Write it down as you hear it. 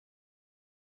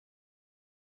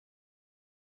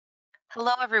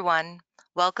Hello, everyone.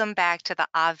 Welcome back to the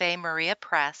Ave Maria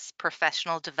Press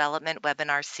Professional Development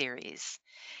Webinar Series.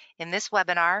 In this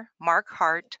webinar, Mark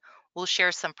Hart will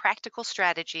share some practical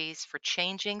strategies for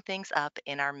changing things up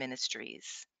in our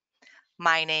ministries.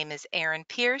 My name is Erin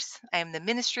Pierce. I am the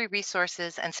Ministry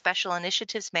Resources and Special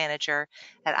Initiatives Manager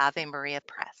at Ave Maria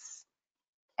Press.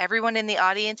 Everyone in the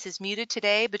audience is muted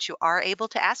today, but you are able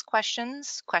to ask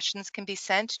questions. Questions can be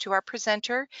sent to our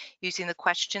presenter using the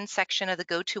questions section of the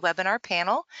GoToWebinar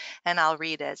panel, and I'll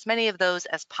read as many of those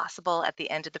as possible at the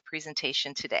end of the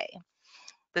presentation today.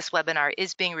 This webinar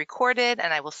is being recorded,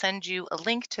 and I will send you a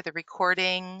link to the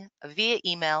recording via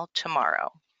email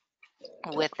tomorrow.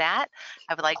 With that,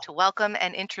 I would like to welcome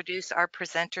and introduce our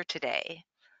presenter today.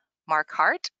 Mark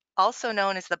Hart, also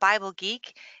known as the Bible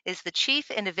Geek, is the Chief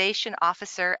Innovation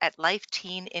Officer at Life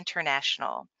Teen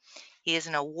International. He is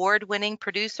an award-winning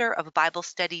producer of Bible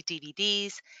study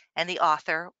DVDs and the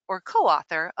author or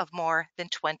co-author of more than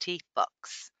 20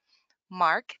 books.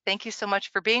 Mark, thank you so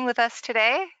much for being with us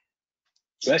today.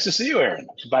 It's nice to see you, Erin.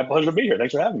 It's my pleasure to be here.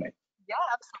 Thanks for having me. Yeah,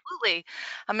 absolutely.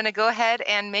 I'm going to go ahead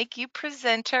and make you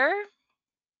presenter.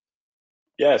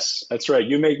 Yes, that's right.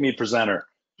 You make me presenter.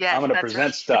 Yes, I'm going to that's present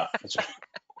right. stuff. That's right.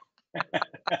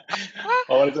 I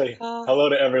want to say hello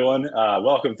to everyone.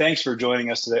 Welcome. Thanks for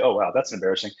joining us today. Oh wow, that's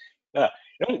embarrassing. You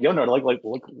don't know,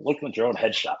 look at your own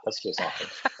headshot. That's just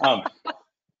awesome.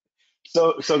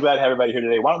 So glad to have everybody here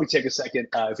today. Why don't we take a second,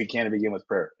 if we can, to begin with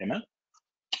prayer. Amen.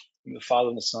 In the Father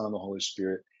and the Son and the Holy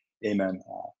Spirit. Amen.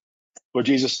 Lord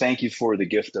Jesus, thank you for the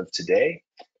gift of today.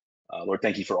 Lord,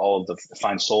 thank you for all of the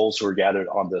fine souls who are gathered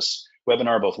on this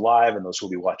webinar, both live and those who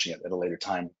will be watching it at a later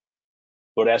time.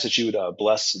 Lord, I ask that you would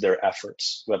bless their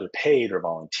efforts, whether paid or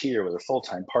volunteer, whether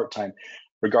full-time, part-time,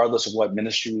 regardless of what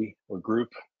ministry or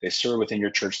group they serve within your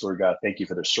church, Lord God. Thank you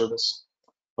for their service.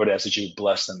 Lord, I ask that you would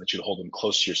bless them, that you would hold them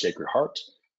close to your sacred heart.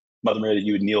 Mother Mary, that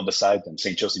you would kneel beside them.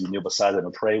 St. Joseph, you kneel beside them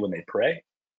and pray when they pray,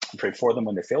 and pray for them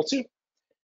when they fail to.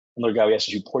 And Lord God, we ask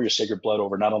that you pour your sacred blood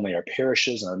over not only our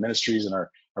parishes and our ministries and our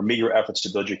meager efforts to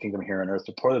build your kingdom here on earth,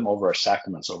 but pour them over our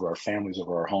sacraments, over our families,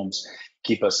 over our homes.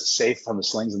 Keep us safe from the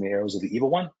slings and the arrows of the evil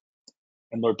one.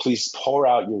 And Lord, please pour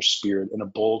out your spirit in a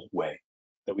bold way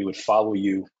that we would follow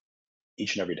you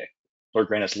each and every day. Lord,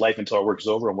 grant us life until our work is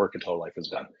over and work until our life is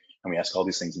done. And we ask all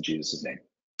these things in Jesus' name.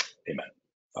 Amen.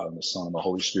 Father, and the Son, and the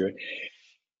Holy Spirit.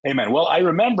 Amen. Well, I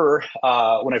remember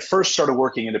when I first started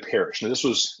working in the parish. Now, this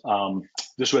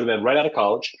would have been right out of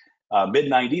college,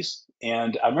 mid-90s.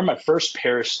 And I remember my first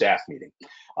parish staff meeting.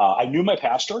 I knew my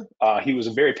pastor. He was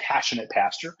a very passionate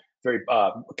pastor, very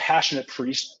passionate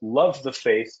priest, loved the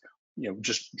faith,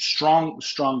 just strong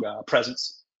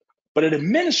presence. But an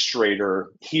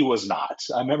administrator, he was not.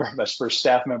 I remember my first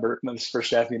staff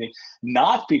meeting,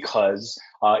 not because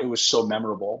it was so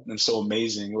memorable and so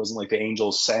amazing. It wasn't like the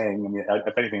angels sang. I mean,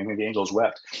 if anything, I think the angels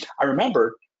wept. I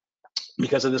remember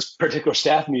because of this particular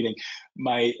staff meeting,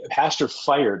 my pastor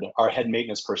fired our head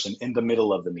maintenance person in the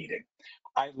middle of the meeting.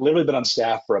 I'd literally been on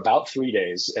staff for about 3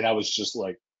 days, and I was just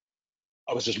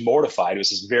mortified. It was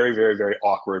this very, very, very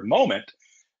awkward moment.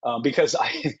 Because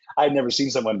I had never seen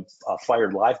someone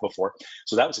fired live before,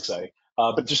 so that was exciting.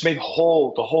 But just made the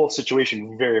whole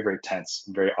situation very, very tense,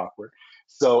 and very awkward.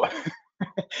 So,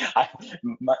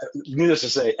 needless to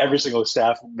say, every single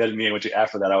staff meeting which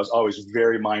after that, I was always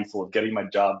very mindful of getting my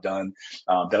job done.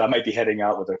 That I might be heading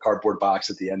out with a cardboard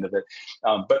box at the end of it.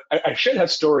 But I share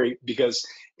that story because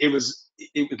it was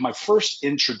my first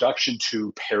introduction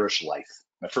to parish life,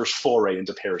 my first foray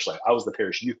into parish life. I was the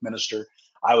parish youth minister.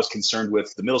 I was concerned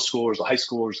with the middle schoolers, the high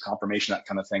schoolers, confirmation, that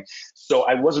kind of thing. So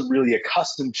I wasn't really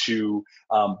accustomed to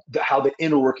how the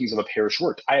inner workings of a parish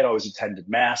worked. I had always attended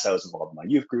mass. I was involved in my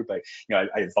youth group. I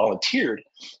had volunteered,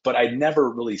 but I'd never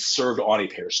really served on a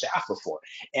parish staff before.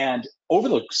 And over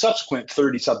the subsequent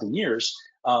 30-something years,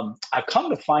 I've come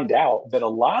to find out that a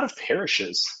lot of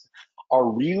parishes are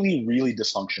really, really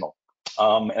dysfunctional.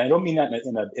 And I don't mean that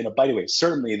in a bitey way.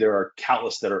 Certainly, there are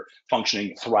countless that are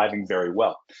functioning, thriving very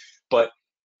well. But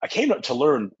I came to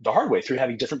learn the hard way through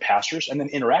having different pastors and then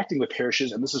interacting with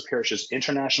parishes. And this is parishes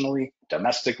internationally,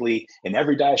 domestically, in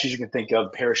every diocese you can think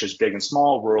of, parishes big and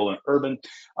small, rural and urban,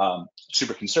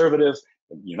 super conservative,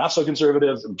 not so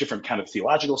conservative, different kind of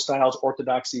theological styles,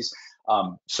 orthodoxies,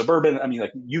 suburban. I mean,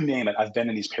 like you name it. I've been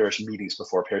in these parish meetings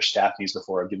before, parish staff meetings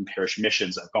before. I've given parish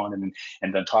missions. I've gone in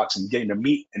and done talks and getting to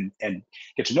meet and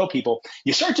get to know people.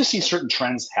 You start to see certain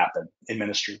trends happen in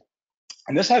ministry.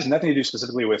 And this has nothing to do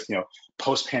specifically with,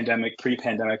 post-pandemic,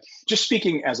 pre-pandemic, just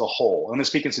speaking as a whole. I'm going to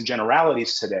speak in some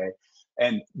generalities today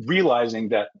and realizing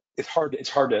that it's hard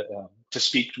to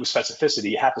speak with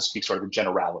specificity. You have to speak sort of in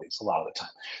generalities a lot of the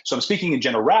time. So I'm speaking in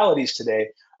generalities today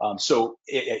So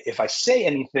if I say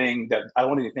anything that I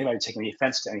don't want anybody to take any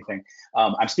offense to anything,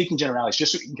 I'm speaking generalities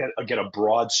just so you can get a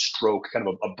broad stroke, kind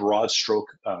of a broad stroke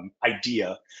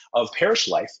idea of parish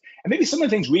life, and maybe some of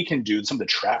the things we can do, some of the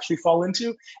traps we fall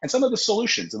into, and some of the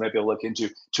solutions we might be able to look into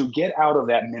to get out of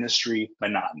that ministry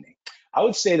monotony. I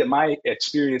would say that my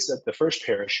experience at the first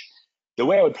parish, the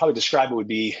way I would probably describe it would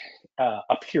be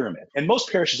a pyramid. And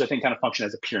most parishes, I think, kind of function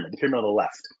as a pyramid, the pyramid on the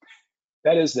left.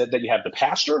 That is that you have the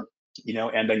pastor,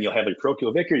 and then you'll have your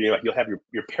parochial vicar, you'll have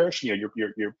your parish,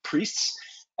 your priests,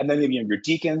 and then maybe your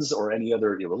deacons or any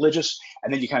other religious,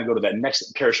 and then you kind of go to that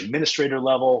next parish administrator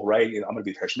level, right? I'm going to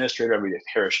be parish administrator, I'm going to be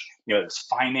parish, it's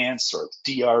finance or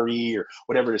DRE or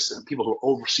whatever it is, people who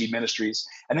oversee ministries,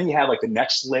 and then you have like the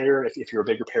next layer, if you're a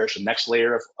bigger parish, the next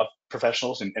layer of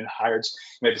professionals and hireds,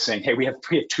 you might be saying, hey, we have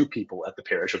two people at the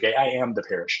parish, okay, I am the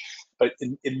parish. But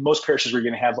in most parishes, we're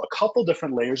going to have a couple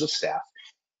different layers of staff.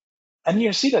 And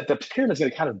you see that the pyramid is going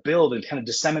to kind of build and kind of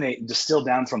disseminate and distill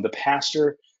down from the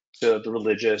pastor to the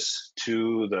religious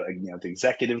to the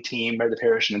executive team by the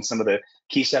parish, and then some of the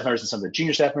key staff members and some of the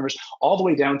junior staff members, all the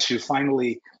way down to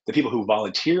finally the people who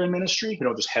volunteer in ministry, who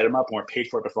don't just head them up and aren't paid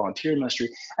for it, but volunteer in ministry,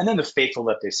 and then the faithful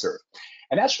that they serve.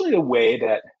 And that's really the way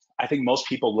that I think most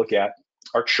people look at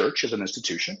our church as an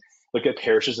institution, look at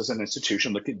parishes as an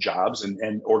institution, look at jobs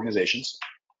and organizations.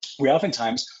 We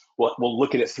oftentimes will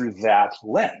look at it through that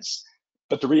lens.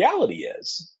 But the reality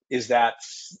is that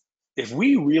if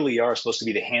we really are supposed to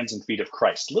be the hands and feet of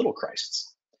Christ, little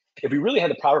Christs, if we really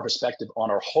had the proper perspective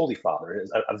on our Holy Father,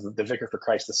 as the vicar for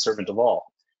Christ, the servant of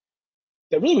all,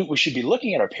 that really we should be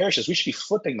looking at our parishes, we should be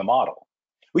flipping the model.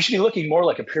 We should be looking more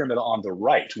like a pyramid on the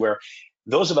right, where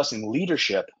those of us in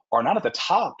leadership are not at the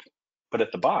top, but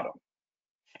at the bottom.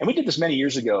 And we did this many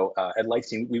years ago at Life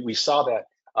Team. We saw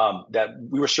that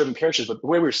we were serving parishes, but the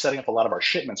way we were setting up a lot of our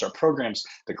shipments, our programs,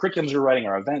 the curriculums we were writing,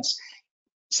 our events,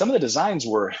 some of the designs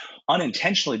were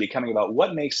unintentionally becoming about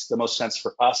what makes the most sense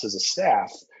for us as a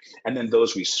staff and then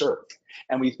those we serve.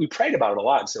 And we prayed about it a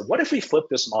lot and said, what if we flip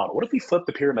this model? What if we flip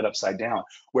the pyramid upside down,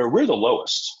 where we're the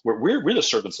lowest, where we're the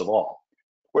servants of all,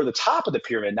 where the top of the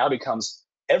pyramid now becomes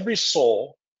every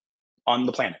soul on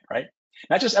the planet, right?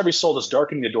 Not just every soul that's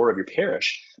darkening the door of your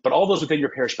parish, but all those within your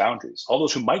parish boundaries, all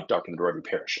those who might darken the door of your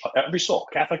parish, every soul,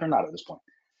 Catholic or not at this point.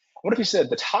 What if you said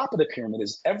the top of the pyramid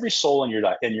is every soul in your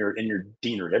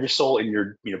deanery, every soul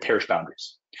in your parish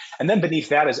boundaries, and then beneath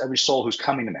that is every soul who's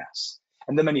coming to mass,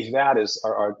 and then beneath that is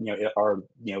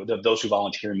those who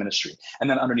volunteer in ministry, and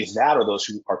then underneath that are those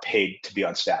who are paid to be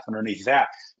on staff. Underneath that,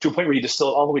 to a point where you distill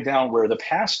it all the way down, where the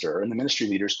pastor and the ministry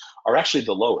leaders are actually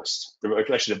the lowest, they're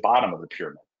actually the bottom of the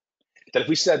pyramid. That if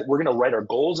we said we're going to write our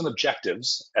goals and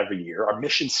objectives every year, our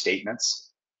mission statements,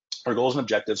 our goals and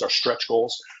objectives, our stretch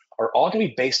goals, are all going to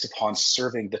be based upon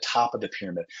serving the top of the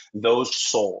pyramid, those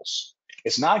souls.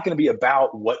 It's not going to be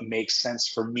about what makes sense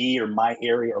for me or my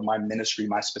area or my ministry,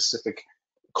 my specific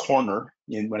corner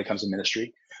when it comes to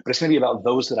ministry, but it's going to be about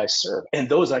those that I serve and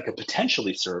those that I could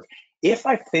potentially serve if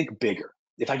I think bigger,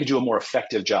 if I could do a more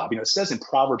effective job. It says in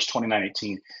Proverbs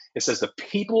 29:18, it says, the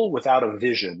people without a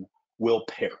vision will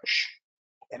perish.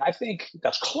 And I think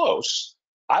that's close.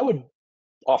 I would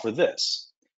offer this.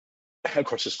 Of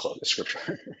course, it's close, it's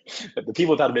scripture. The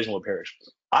people without a vision will perish.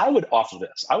 I would offer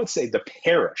this. I would say the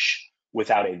parish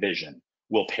without a vision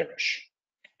will perish.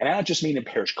 And I don't just mean in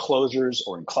parish closures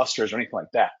or in clusters or anything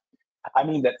like that. I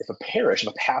mean that if a parish, if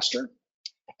a pastor,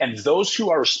 and those who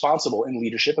are responsible in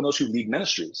leadership and those who lead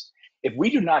ministries, if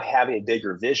we do not have a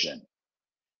bigger vision,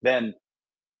 then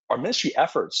our ministry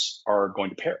efforts are going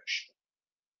to perish.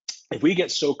 If we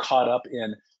get so caught up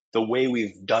in the way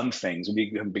we've done things, and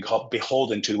we become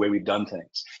beholden to the way we've done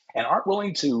things, and aren't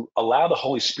willing to allow the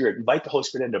Holy Spirit, invite the Holy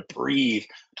Spirit in to breathe,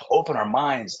 to open our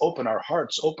minds, open our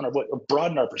hearts,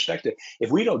 broaden our perspective.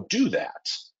 If we don't do that,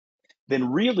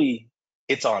 then really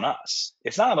it's on us.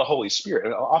 It's not on the Holy Spirit.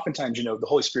 And oftentimes, the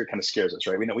Holy Spirit kind of scares us,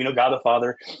 right? We know God the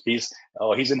Father, he's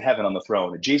in heaven on the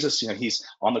throne. And Jesus, he's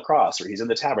on the cross, or he's in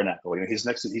the tabernacle. He's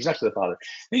next to the Father.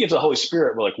 Then you get to the Holy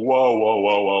Spirit, we're like, whoa, whoa,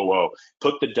 whoa, whoa, whoa.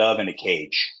 Put the dove in a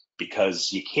cage,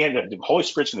 because you can't. The Holy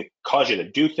Spirit's going to cause you to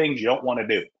do things you don't want to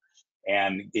do,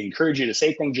 and encourage you to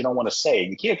say things you don't want to say.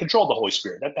 And you can't control the Holy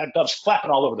Spirit. That dove's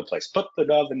flapping all over the place. Put the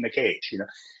dove in the cage.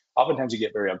 Oftentimes you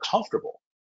get very uncomfortable.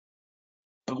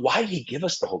 But why did he give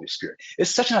us the Holy Spirit?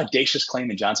 It's such an audacious claim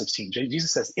in John 16.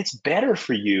 Jesus says, it's better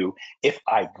for you if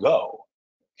I go.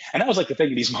 And that was like the thing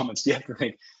in these moments. You have to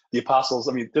think the apostles,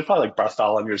 there's probably like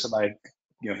Bartholomew or somebody,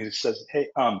 he says, hey,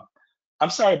 I'm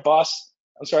sorry, boss.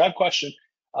 I'm sorry, I have a question.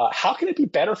 How can it be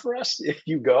better for us if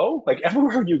you go? Like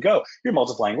everywhere you go, you're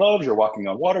multiplying loaves, you're walking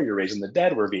on water, you're raising the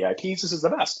dead, we're VIPs. This is the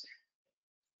best.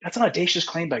 That's an audacious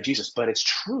claim by Jesus, but it's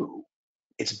true.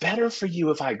 It's better for you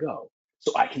if I go,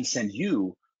 so I can send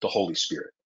you the Holy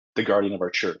Spirit, the guardian of our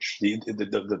church, the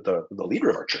leader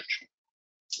of our church.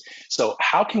 So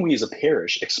how can we as a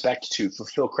parish expect to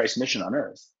fulfill Christ's mission on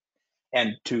earth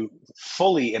and to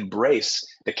fully embrace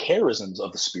the charisms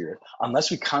of the Spirit unless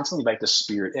we constantly invite the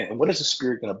Spirit in? And what is the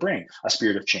Spirit going to bring? A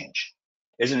spirit of change.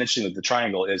 Isn't it interesting that the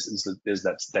triangle is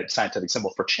that scientific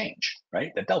symbol for change,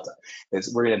 right? That delta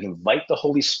is we're going to invite the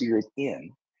Holy Spirit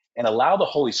in and allow the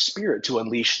Holy Spirit to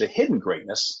unleash the hidden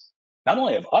greatness, not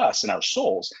only of us and our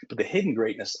souls, but the hidden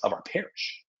greatness of our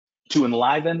parish, to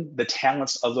enliven the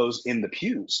talents of those in the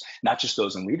pews, not just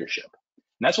those in leadership.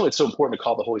 And that's why it's so important to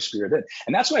call the Holy Spirit in.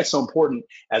 And that's why it's so important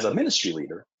as a ministry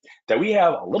leader that we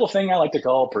have a little thing I like to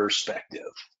call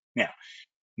perspective. Now,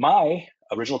 my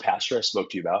original pastor I spoke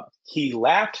to you about, he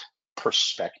lacked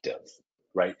perspective,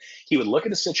 right? He would look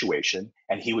at a situation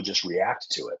and he would just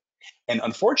react to it. And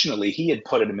unfortunately, he had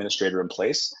put an administrator in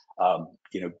place,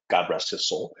 God rest his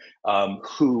soul,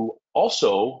 who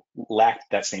also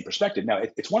lacked that same perspective. Now,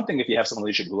 it's one thing if you have someone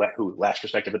in leadership who lacks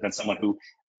perspective, but then someone who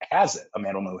has it, a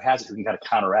man or woman who has it, who can kind of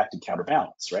counteract and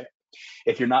counterbalance, right?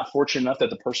 If you're not fortunate enough that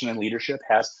the person in leadership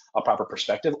has a proper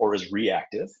perspective or is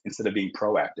reactive instead of being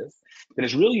proactive, then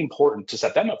it's really important to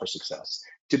set them up for success,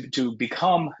 to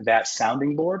become that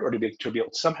sounding board, or to be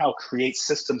able to somehow create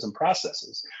systems and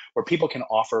processes where people can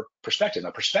offer perspective.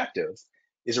 Now, perspective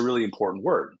is a really important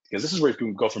word because this is where you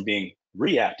can go from being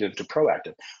reactive to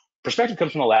proactive. Perspective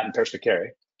comes from the Latin perspicere,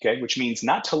 okay, which means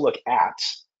not to look at,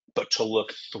 but to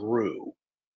look through.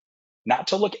 Not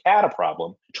to look at a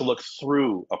problem, to look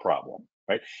through a problem,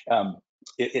 right? Um,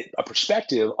 a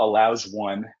perspective allows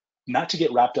one not to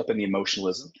get wrapped up in the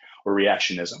emotionalism or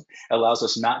reactionism. It allows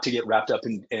us not to get wrapped up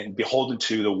in and beholden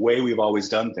to the way we've always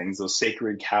done things, those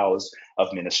sacred cows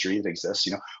of ministry that exist.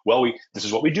 This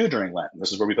is what we do during Lent.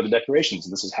 This is where we put the declarations,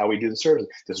 and this is how we do the service.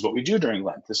 This is what we do during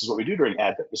Lent. This is what we do during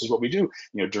Advent. This is what we do,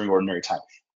 during ordinary time,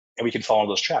 and we can fall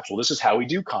into those traps. Well, this is how we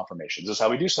do confirmation. This is how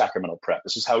we do sacramental prep.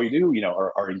 This is how we do,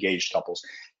 our engaged couples.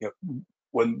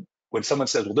 When someone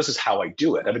says, well, this is how I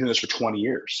do it, I've been doing this for 20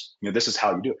 years. This is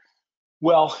how you do it.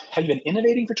 Well, have you been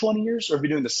innovating for 20 years, or have you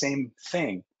been doing the same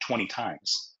thing 20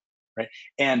 times, right?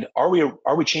 And are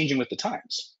we changing with the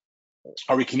times?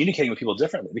 Are we communicating with people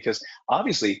differently? Because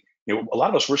obviously, a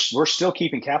lot of us, we're still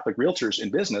keeping Catholic realtors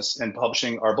in business and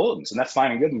publishing our bulletins, and that's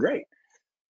fine and good and great.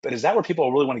 But is that where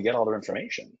people really want to get all their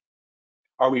information?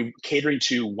 Are we catering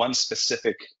to one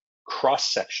specific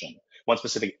cross section, one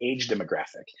specific age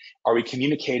demographic? Are we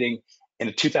communicating in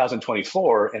a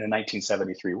 2024 in a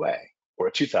 1973 way or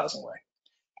a 2000 way?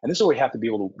 And this is where we have to be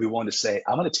able to be willing to say,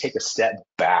 I'm going to take a step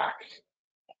back.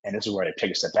 And this is where I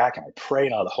take a step back and I pray,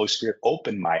 and the Holy Spirit,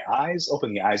 open my eyes,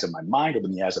 open the eyes of my mind,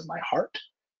 open the eyes of my heart.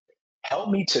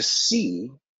 Help me to see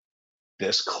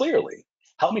this clearly.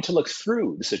 Help me to look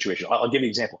through the situation. I'll give you an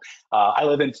example. I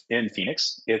live in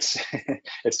Phoenix. It's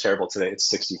it's terrible today. It's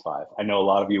 65. I know a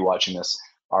lot of you watching this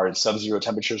are in sub-zero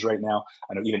temperatures right now.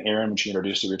 I know even Erin, when she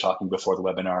introduced it, we were talking before the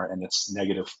webinar, and it's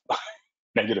 -4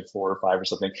 or -5 or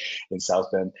something in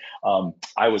South Bend.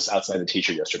 I was outside the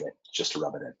t-shirt yesterday just to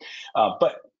rub it in.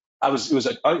 But it was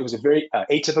a very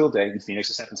atypical day in Phoenix.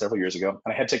 This happened several years ago,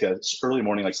 and I had to take an early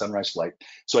morning, like sunrise flight.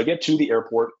 So I get to the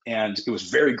airport, and it was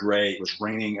very gray. It was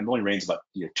raining, and it only rains about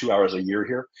 2 hours a year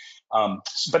here.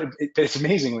 But it's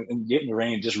amazing, and getting the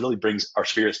rain just really brings our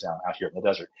spirits down out here in the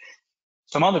desert.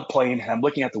 So I'm on the plane and I'm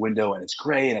looking out the window, and it's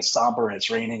gray and it's somber and it's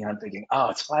raining, and I'm thinking, oh,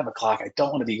 it's 5 o'clock. I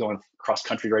don't want to be going cross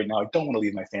country right now. I don't want to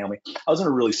leave my family. I was in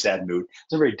a really sad mood. I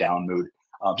was in a very down mood,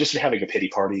 just having a pity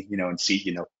party, in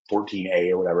seat,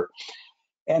 14A or whatever.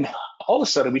 And all of a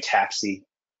sudden we taxi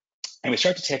and we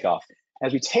start to take off.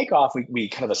 As we take off, we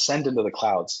kind of ascend into the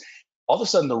clouds. All of a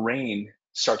sudden the rain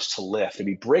starts to lift and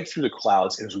we break through the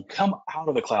clouds. And as we come out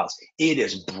of the clouds, it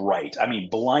is bright. I mean,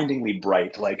 blindingly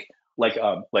bright, like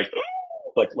a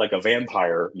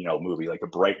vampire, movie, like the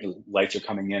bright lights are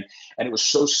coming in. And it was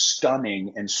so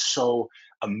stunning and so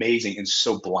amazing and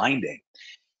so blinding.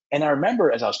 And I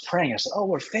remember as I was praying, I said, oh,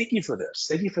 Lord, thank you for this.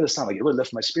 Thank you for this time. Like, it really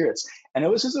lifted my spirits. And it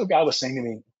was as though God was saying to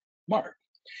me, Mark,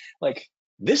 like,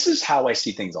 this is how I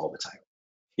see things all the time.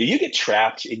 You get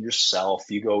trapped in yourself.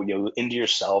 You go into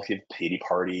yourself. You have pity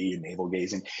party, you navel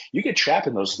gazing. You get trapped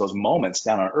in those moments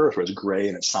down on earth where it's gray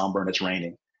and it's somber and it's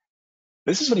raining.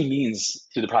 This is what he means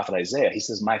through the prophet Isaiah. He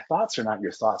says, my thoughts are not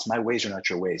your thoughts. My ways are not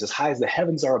your ways. As high as the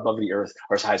heavens are above the earth,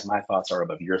 or as high as my thoughts are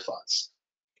above your thoughts.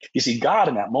 You see, God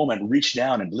in that moment reached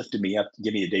down and lifted me up to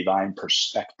give me a divine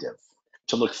perspective,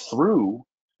 to look through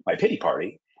my pity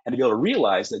party and to be able to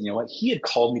realize that, he had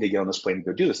called me to get on this plane and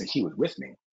go do this, and he was with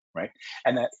me. right?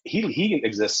 And that he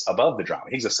exists above the drama.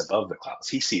 He exists above the clouds.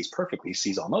 He sees perfectly. He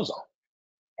sees all, knows all.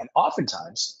 And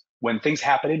oftentimes, when things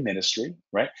happen in ministry,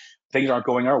 right, things aren't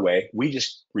going our way, we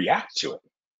just react to it.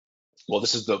 Well,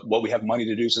 this is what we have money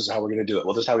to do. So this is how we're going to do it.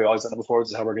 Well, this is how we always done it before. This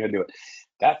is how we're going to do it.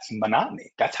 That's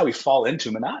monotony. That's how we fall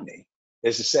into monotony,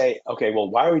 is to say, okay,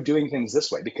 well, why are we doing things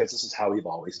this way? Because this is how we've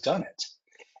always done it.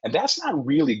 And that's not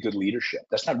really good leadership.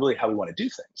 That's not really how we want to do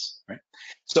things, right?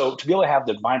 So to be able to have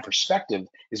the divine perspective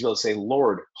is to be able to say,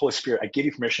 Lord, Holy Spirit, I give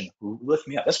you permission, lift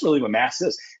me up. That's really what Mass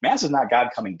is. Mass is not God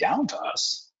coming down to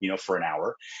us, for an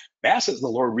hour. Mass is the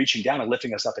Lord reaching down and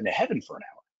lifting us up into heaven for an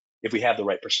hour. If we have the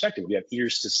right perspective, we have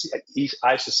ears to see,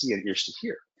 eyes to see, and ears to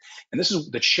hear. And this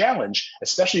is the challenge,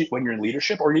 especially when you're in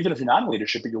leadership, or even if you're not in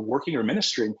leadership, but you're working or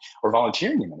ministering or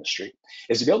volunteering in ministry,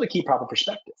 is to be able to keep proper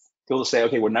perspective. Be able to say,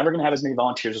 okay, we're never going to have as many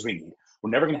volunteers as we need.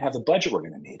 We're never going to have the budget we're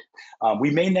going to need.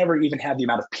 We may never even have the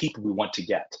amount of people we want to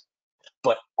get.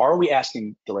 But are we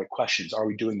asking the right questions? Are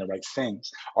we doing the right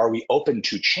things? Are we open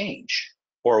to change?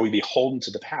 Or are we beholden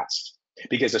to the past?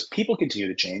 Because as people continue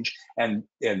to change and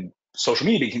social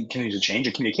media continues to change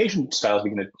and communication styles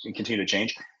begin to continue to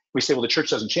change, we say, well, the church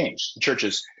doesn't change. The church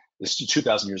is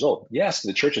 2,000 years old. Yes,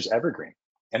 the church is evergreen.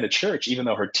 And the church, even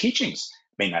though her teachings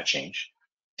may not change,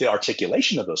 the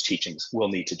articulation of those teachings will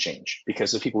need to change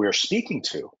because the people we are speaking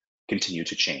to continue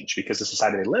to change, because the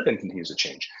society they live in continues to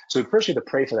change. So we first need to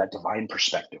pray for that divine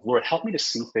perspective. Lord, help me to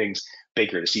see things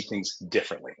bigger, to see things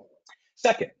differently.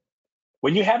 Second,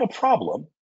 when you have a problem,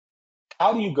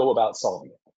 how do you go about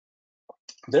solving it?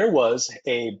 There was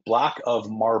a block of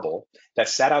marble that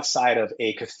sat outside of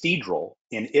a cathedral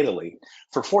in Italy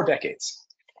for 4 decades.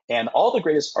 And all the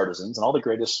greatest artisans and all the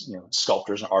greatest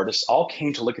sculptors and artists all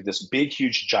came to look at this big,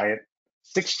 huge, giant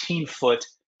 16-foot,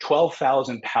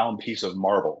 12,000-pound piece of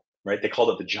marble, right? They called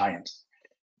it the giant.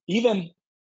 Even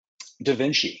Da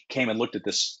Vinci came and looked at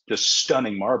this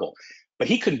stunning marble, but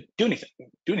he couldn't do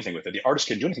anything with it. The artist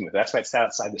couldn't do anything with it. That's why it sat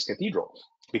outside this cathedral.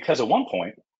 Because at one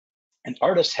point, an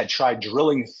artist had tried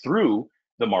drilling through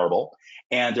the marble,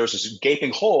 and there was this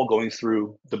gaping hole going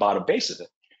through the bottom base of it.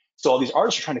 So all these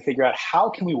artists are trying to figure out,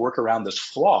 how can we work around this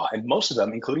flaw? And most of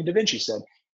them, including Da Vinci, said,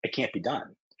 it can't be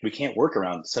done. We can't work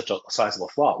around such a sizable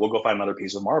flaw. We'll go find another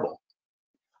piece of marble.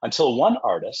 Until one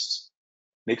artist,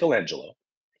 Michelangelo,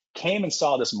 came and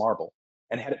saw this marble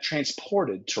and had it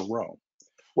transported to Rome,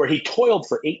 where he toiled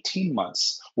for 18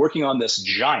 months working on this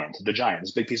giant,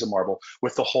 this big piece of marble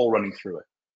with the hole running through it.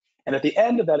 And at the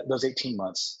end of those 18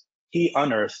 months, he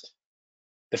unearthed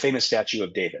the famous statue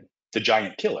of David, the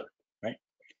giant killer, right?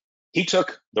 He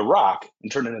took the rock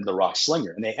and turned it into the rock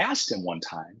slinger. And they asked him one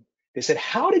time, they said,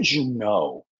 how did you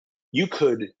know you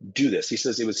could do this? He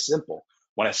says, it was simple.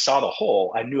 When I saw the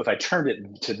hole, I knew if I turned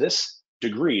it to this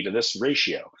degree, to this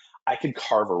ratio, I could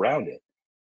carve around it.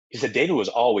 He said, David was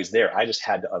always there. I just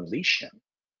had to unleash him.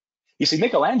 You see,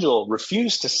 Michelangelo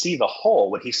refused to see the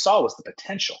hole. What he saw was the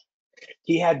potential.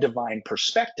 He had divine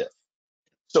perspective.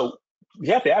 So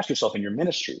you have to ask yourself in your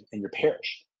ministry, in your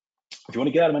parish, if you want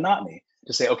to get out of monotony,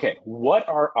 to say, okay, what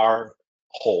are our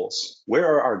holes? Where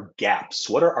are our gaps?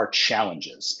 What are our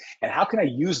challenges? And how can I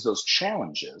use those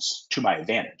challenges to my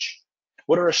advantage?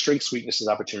 What are our strengths, weaknesses,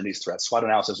 opportunities, threats? SWOT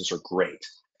analyses are great.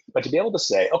 But to be able to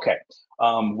say, okay,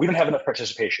 we don't have enough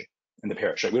participation in the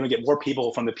parish, right? We don't get more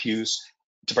people from the pews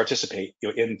to participate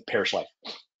in parish life.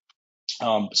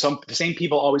 The same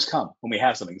people always come when we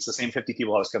have something. It's the same 50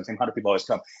 people always come, same 100 people always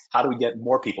come. How do we get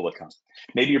more people to come?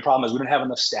 Maybe your problem is we don't have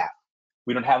enough staff.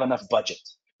 We don't have enough budget.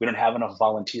 We don't have enough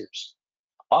volunteers.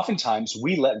 Oftentimes,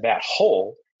 we let that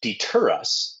hole deter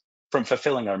us from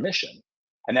fulfilling our mission,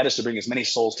 and that is to bring as many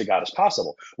souls to God as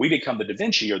possible. We become the Da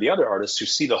Vinci or the other artists who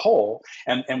see the hole,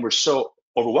 and we're so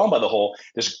overwhelmed by the hole,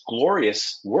 this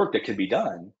glorious work that could be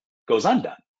done goes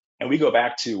undone. And we go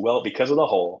back to, well, because of the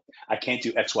hole, I can't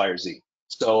do X, Y, or Z.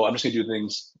 So I'm just going to do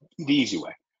things the easy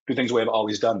way, do things the way I've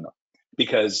always done them.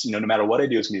 Because no matter what I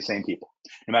do, it's going to be the same people.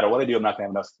 No matter what I do, I'm not going to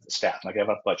have enough staff, I'm not going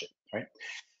to have enough budget, right?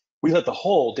 We let the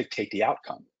whole dictate the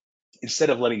outcome instead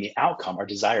of letting the outcome, our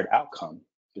desired outcome,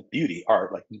 with beauty,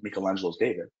 art, like Michelangelo's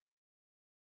David,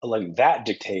 letting that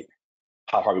dictate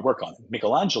how hard we work on it.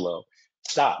 Michelangelo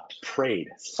stopped, prayed,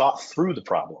 thought through the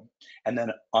problem, and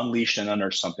then unleashed and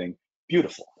unearthed something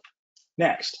beautiful.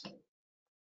 Next,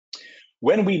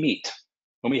 when we meet,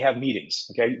 when we have meetings,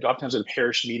 okay, oftentimes at a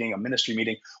parish meeting, a ministry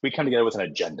meeting, we come together with an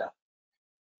agenda.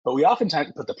 But we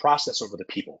oftentimes put the process over the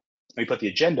people. We put the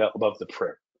agenda above the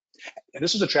prayer. And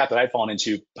this was a trap that I'd fallen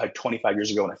into like 25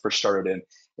 years ago when I first started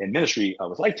in ministry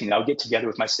with Life Team. I would get together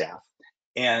with my staff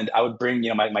And I would bring,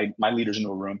 my leaders into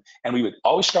a room, and we would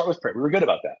always start with prayer. We were good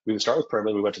about that. We would start with prayer.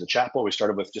 We went to the chapel. We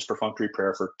started with just perfunctory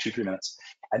prayer for 2-3 minutes.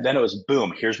 And then it was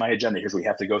boom, here's my agenda. Here's what we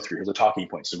have to go through. Here's the talking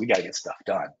points. So we got to get stuff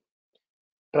done.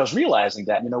 But I was realizing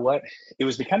that, you know what? It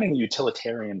was becoming a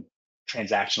utilitarian,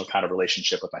 transactional kind of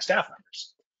relationship with my staff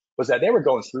members, was that they were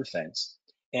going through things.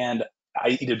 And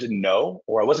I either didn't know,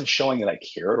 or I wasn't showing that I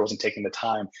cared, or wasn't taking the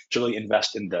time to really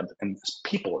invest in them and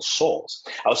people as souls.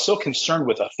 I was so concerned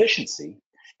with efficiency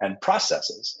and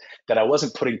processes that I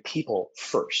wasn't putting people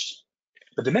first.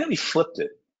 But the minute we flipped it,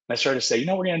 and I started to say, you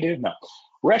know what we're going to do? No,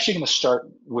 we're actually going to start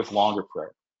with longer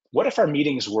prayer. What if our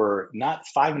meetings were not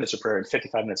 5 minutes of prayer and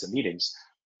 55 minutes of meetings?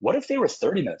 What if they were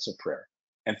 30 minutes of prayer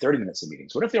and 30 minutes of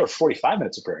meetings? What if they were 45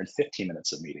 minutes of prayer and 15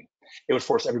 minutes of meeting? It would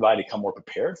force everybody to come more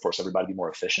prepared, force everybody to be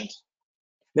more efficient.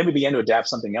 Then we began to adapt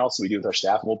something else that we do with our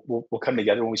staff. We'll come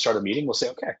together when we start a meeting. We'll say,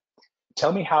 okay,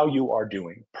 tell me how you are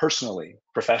doing personally,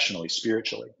 professionally,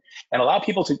 spiritually, and allow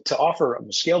people to offer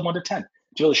a scale of 1 to 10 to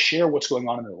be able to share what's going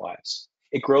on in their lives.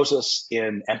 It grows us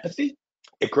in empathy.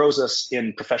 It grows us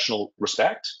in professional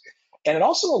respect. And it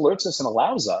also alerts us and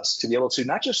allows us to be able to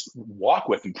not just walk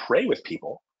with and pray with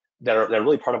people that are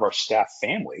really part of our staff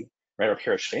family, right, our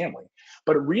parish family,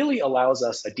 but it really allows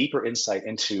us a deeper insight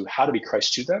into how to be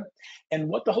Christ to them and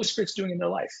what the Holy Spirit's doing in their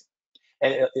life.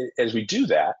 And as we do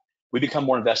that, we become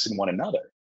more invested in one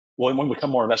another. Well, when we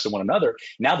become more invested in one another,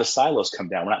 now the silos come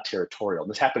down. We're not territorial.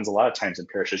 This happens a lot of times in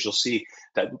parishes. You'll see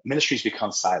that ministries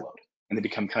become siloed and they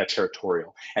become kind of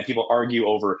territorial. And people argue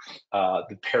over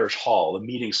the parish hall, the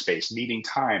meeting space, meeting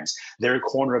times, their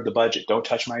corner of the budget. Don't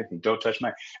touch my thing. Don't touch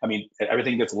my. I mean,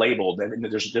 everything gets labeled. And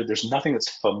there's nothing that's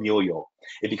familial.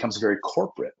 It becomes very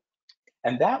corporate.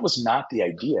 And that was not the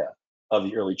idea of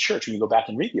the early church. When you go back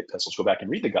and read the epistles, go back and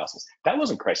read the gospels, that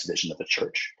wasn't Christ's vision of the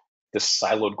church, this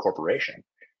siloed corporation.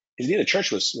 His idea of the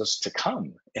church was to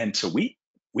come and to weep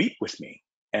with me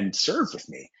and serve with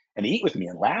me and eat with me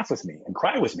and laugh with me and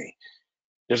cry with me.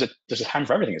 There's a time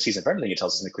for everything, a season for everything, it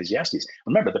tells us in Ecclesiastes.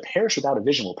 Remember, the parish without a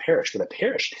vision will perish, but a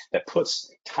parish that puts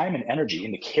time and energy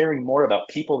into caring more about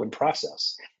people than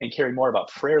process and caring more about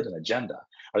prayer than agenda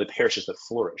are the parishes that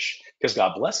flourish, because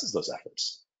God blesses those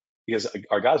efforts. Because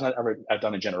our God has not ever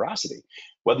done a generosity.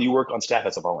 Whether you work on staff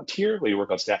as a volunteer, whether you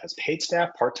work on staff as paid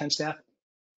staff, part-time staff,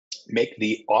 make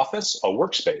the office a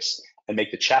workspace and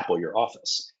make the chapel your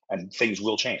office, and things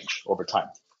will change over time.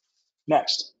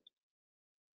 Next,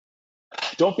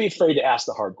 don't be afraid to ask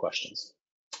the hard questions.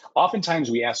 Oftentimes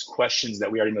we ask questions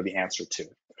that we already know the answer to,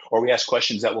 or we ask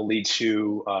questions that will lead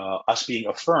to us being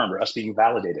affirmed or us being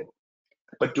validated.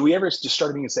 But do we ever just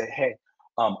start being and say, hey,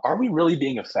 are we really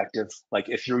being effective? Like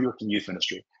if you're working youth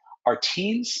ministry, are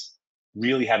teens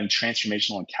really having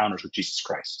transformational encounters with Jesus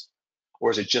Christ?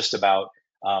 Or is it just about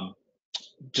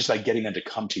getting them to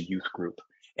come to youth group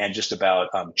and just about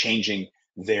changing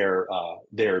their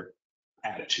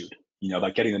attitude,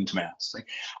 about getting them to mass? Like,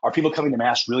 are people coming to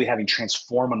mass really having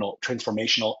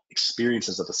transformational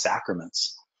experiences of the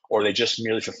sacraments, or are they just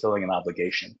merely fulfilling an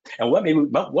obligation? And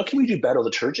what can we do better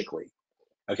liturgically?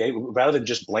 Okay, rather than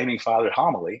just blaming Father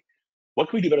homily, what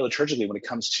can we do better liturgically when it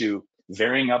comes to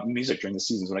varying up music during the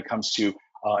seasons, when it comes to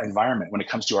environment, when it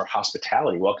comes to our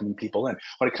hospitality, welcoming people in,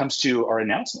 when it comes to our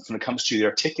announcements, when it comes to the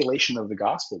articulation of the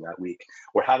gospel that week,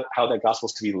 or how that gospel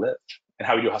is to be lived, and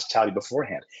how we do hospitality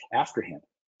beforehand, afterhand.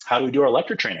 How do we do our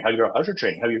lector training? How do we do our usher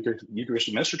training? How do we do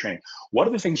Eucharistic minister training? What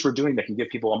are the things we're doing that can give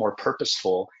people a more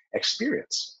purposeful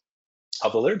experience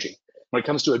of the liturgy? When it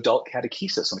comes to adult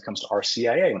catechesis, when it comes to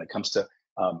RCIA, when it comes to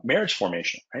marriage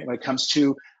formation, right? When it comes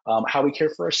to how we care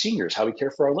for our seniors, how we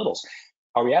care for our littles,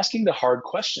 are we asking the hard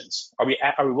questions? Are we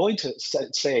willing to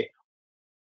say,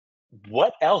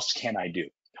 what else can I do?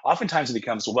 Oftentimes it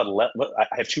becomes, I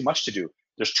have too much to do.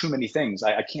 There's too many things.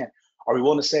 I can't. Are we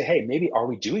willing to say, hey, maybe are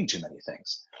we doing too many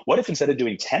things? What if instead of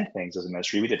doing 10 things as a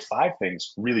ministry, we did 5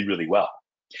 things really, really well?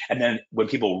 And then when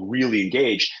people really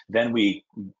engage, then we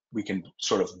can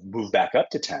sort of move back up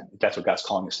to 10, if that's what God's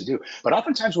calling us to do. But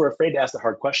oftentimes we're afraid to ask the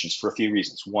hard questions for a few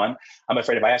reasons. One, I'm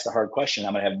afraid if I ask the hard question,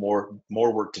 I'm going to have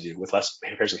more work to do with less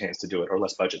pairs of hands to do it, or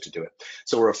less budget to do it.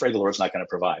 So we're afraid the Lord's not going to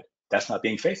provide. That's not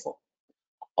being faithful.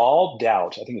 All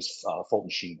doubt, I think it's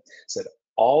Fulton Sheen said,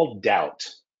 all doubt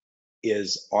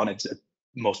is on its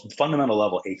most fundamental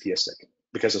level atheistic,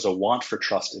 because there's a want for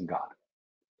trust in God.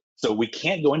 So we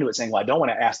can't go into it saying, well, I don't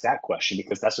want to ask that question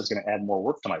because that's just going to add more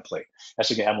work to my plate. That's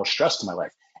just going to add more stress to my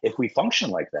life. If we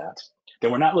function like that,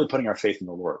 then we're not really putting our faith in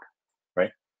the Lord,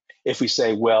 right? If we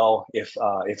say, well, if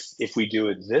we do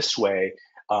it this way,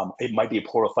 it might be a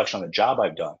poor reflection on the job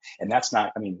I've done, and that's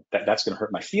not. I mean, that's going to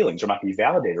hurt my feelings, or not going to be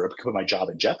validated, or put my job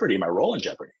in jeopardy, my role in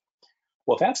jeopardy.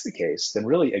 Well, if that's the case, then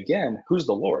really, again, who's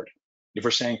the Lord? If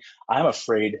we're saying, I'm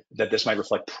afraid that this might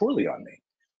reflect poorly on me,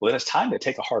 well, then it's time to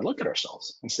take a hard look at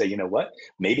ourselves and say, you know what?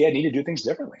 Maybe I need to do things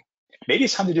differently. Maybe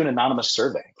it's time to do an anonymous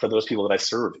survey for those people that I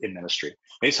serve in ministry.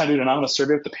 Maybe it's time to do an anonymous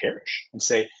survey with the parish and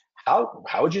say, how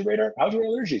would you rate our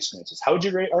liturgy experiences? How would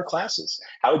you rate our classes?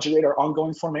 How would you rate our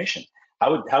ongoing formation?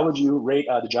 How would you rate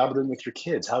the job we're doing with your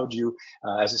kids? How would you,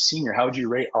 as a senior, how would you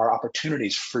rate our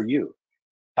opportunities for you?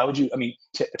 How would you, I mean,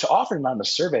 to offer an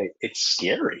anonymous survey, it's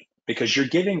scary because you're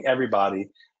giving everybody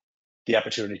the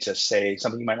opportunity to say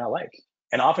something you might not like.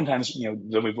 And oftentimes,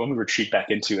 when we retreat back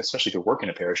into, especially if you work in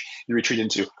a parish, you retreat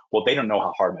into, well, they don't know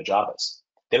how hard my job is.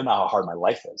 They don't know how hard my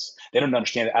life is. They don't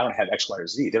understand that I don't have X, Y, or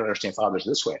Z. They don't understand fathers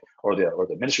this way, or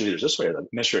the ministry leaders this way, or the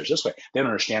administrators this way. They don't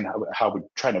understand how we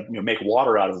try to make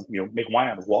water out of make wine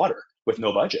out of water with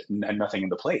no budget and nothing in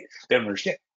the plate. They don't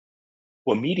understand.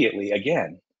 Well, immediately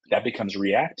again, that becomes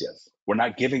reactive. We're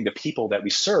not giving the people that we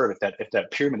serve, if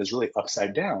that pyramid is really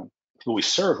upside down, people we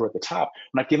serve who are at the top,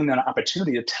 we're not giving them an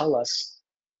opportunity to tell us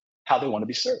how they want to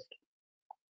be served.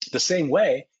 The same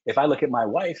way, if I look at my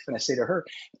wife and I say to her,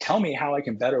 tell me how I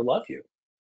can better love you.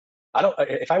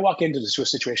 If I walk into a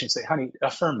situation and say, honey,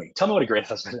 affirm me, tell me what a great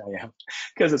husband I am,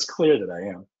 because it's clear that I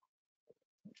am.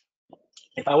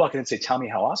 If I walk in and say, tell me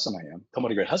how awesome I am, tell me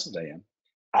what a great husband I am,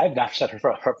 I've not set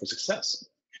her up for success.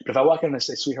 But if I walk in and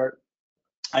say, sweetheart,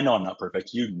 I know I'm not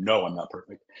perfect. You know I'm not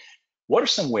perfect. What are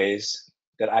some ways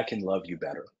that I can love you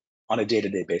better on a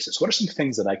day-to-day basis? What are some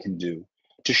things that I can do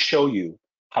to show you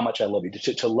how much I love you,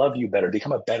 to love you better,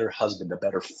 become a better husband, a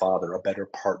better father, a better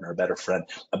partner, a better friend,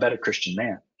 a better Christian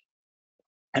man?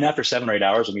 And after 7 or 8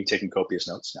 hours of me taking copious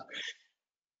notes now,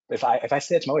 if I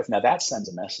say it to my wife, now that sends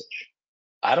a message.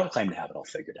 I don't claim to have it all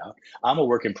figured out. I'm a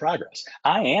work in progress.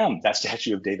 I am that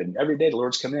statue of David. And every day the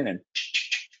Lord's coming in and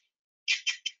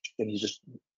he's just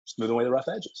smoothing away the rough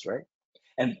edges, right?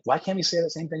 And why can't we say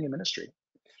the same thing in ministry?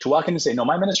 To walk in and say, no,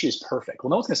 my ministry is perfect. Well,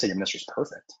 no one's going to say your ministry is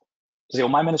perfect. To say, well,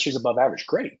 my ministry is above average.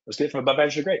 Great. Let's get it from above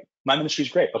average to great. My ministry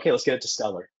is great. Okay, let's get it to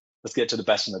stellar. Let's get it to the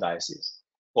best in the diocese.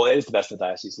 Well, it is the best in the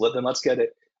diocese. Then let's get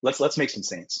it. Let's make some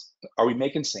saints. Are we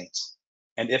making saints?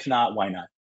 And if not, why not?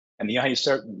 And you know how you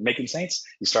start making saints?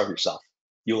 You start with yourself.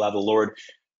 You allow the Lord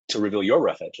to reveal your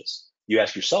rough edges. You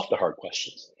ask yourself the hard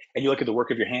questions. And you look at the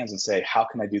work of your hands and say, how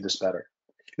can I do this better?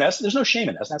 Now, there's no shame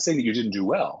in that. That's not saying that you didn't do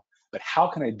well, but how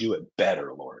can I do it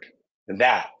better, Lord? And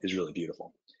that is really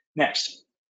beautiful. Next,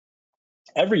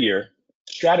 every year,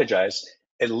 strategize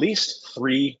at least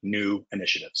 3 new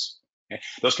initiatives. Okay?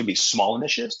 Those can be small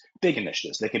initiatives, big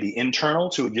initiatives. They can be internal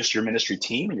to just your ministry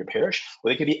team and your parish,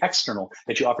 or they can be external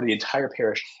that you offer to the entire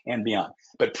parish and beyond.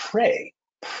 But pray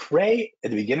at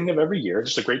the beginning of every year.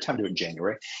 It's just a great time to do it in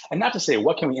January. And not to say,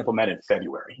 what can we implement in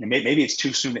February? Maybe it's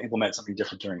too soon to implement something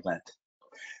different during Lent.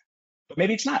 But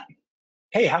maybe it's not.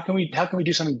 Hey, how can we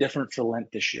do something different for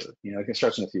Lent this year? It can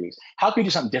start in a few weeks. How can we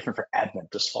do something different for Advent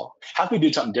this fall? How can we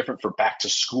do something different for back to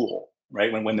school,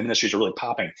 right? When the ministries are really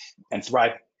popping and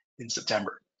thrive in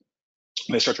September,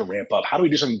 when they start to ramp up. How do we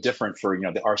do something different for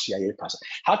the RCIA process?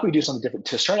 How can we do something different?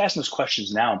 To start asking those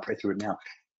questions now and pray through it now.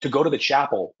 To go to the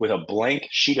chapel with a blank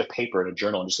sheet of paper and a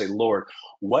journal and just say, Lord,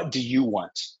 what do you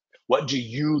want? What do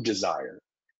you desire?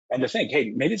 And to think,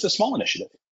 hey, maybe it's a small initiative,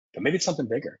 but maybe it's something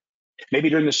bigger.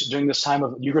 Maybe during this time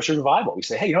of Eucharistic revival, we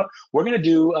say, hey, we're going to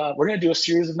do a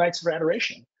series of nights of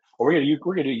adoration, or we're going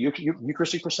to do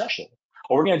Eucharistic procession,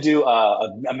 or we're going to do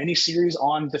a mini series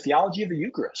on the theology of the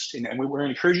Eucharist, and we're going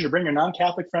to encourage you to bring your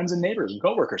non-Catholic friends and neighbors and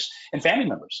coworkers and family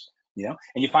members. And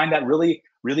you find that really,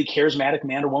 really charismatic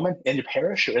man or woman in your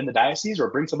parish or in the diocese,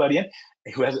 or bring somebody in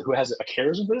who has a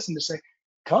charism for this, and just say,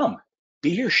 come,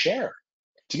 be here, share,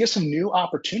 to get some new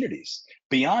opportunities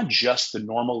beyond just the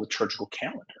normal liturgical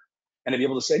calendar. And to be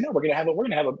able to say, no, we're going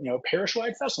to have a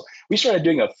parish-wide festival. We started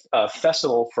doing a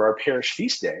festival for our parish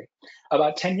feast day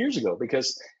about 10 years ago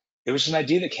because it was an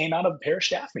idea that came out of a parish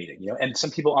staff meeting, and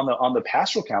some people on the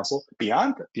pastoral council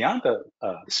beyond the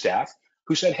staff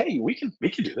who said, hey, we can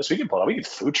do this. We can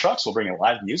food trucks. We'll bring in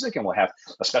live music, and we'll have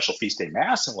a special feast day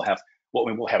mass, and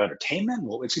we'll have entertainment.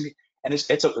 It's going to be. And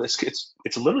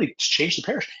it's literally changed the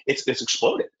parish. It's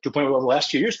exploded to a point where over the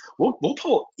last few years, we'll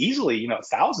pull easily,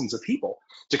 thousands of people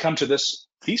to come to this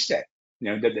feast day.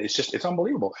 It's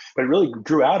unbelievable. But it really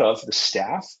grew out of the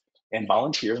staff and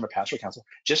volunteers in the pastoral council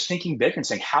just thinking bigger and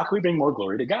saying, how can we bring more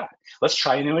glory to God? Let's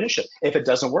try a new initiative. If it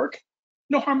doesn't work,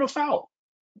 no harm, no foul.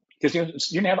 Because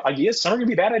you're going to have ideas. Some are going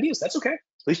to be bad ideas. That's okay.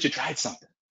 At least you tried something.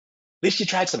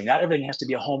 Not everything has to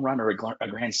be a home run or a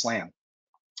grand slam.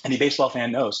 Any baseball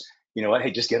fan knows, you know what?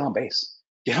 Hey, just get on base.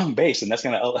 Get on base, and that's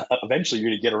going to eventually you're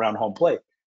going to get around home plate.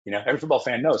 Every football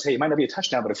fan knows, hey, it might not be a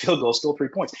touchdown, but a field goal is still 3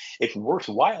 points. It's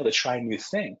worthwhile to try new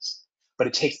things. But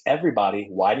it takes everybody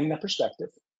widening that perspective,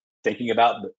 thinking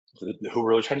about who we're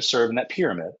really trying to serve in that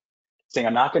pyramid, saying,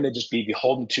 I'm not going to just be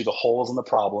beholden to the holes and the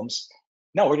problems.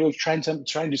 No, we're going to try to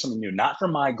do something new, not for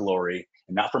my glory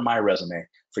and not for my resume,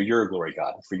 for your glory,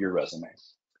 God, for your resume.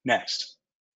 Next,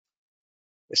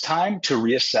 it's time to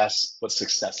reassess what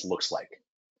success looks like.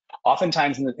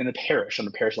 Oftentimes in the parish, on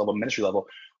the parish level, ministry level,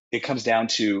 it comes down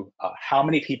to how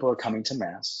many people are coming to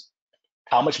Mass,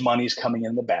 how much money is coming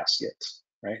in the basket,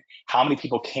 right? How many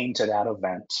people came to that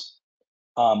event?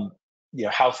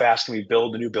 How fast can we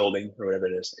build a new building or whatever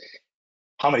it is?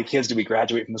 How many kids do we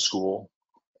graduate from the school?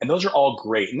 And those are all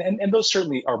great. And those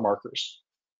certainly are markers.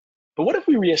 But what if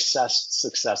we reassessed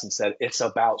success and said it's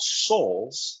about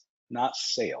souls, not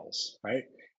sales, right?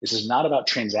 This is not about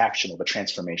transactional, but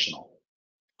transformational.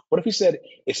 What if we said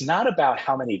it's not about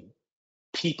how many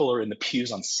people are in the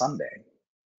pews on Sunday,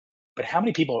 but how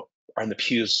many people are in the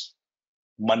pews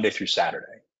Monday through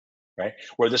Saturday, right?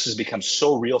 Where this has become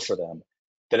so real for them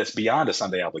that it's beyond a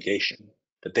Sunday obligation,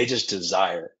 that they just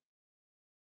desire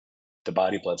the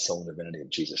body, blood, soul, and divinity of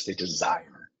Jesus. They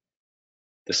desire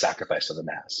the sacrifice of the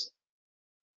Mass.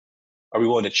 Are we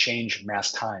willing to change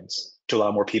Mass times to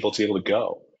allow more people to be able to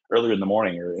go earlier in the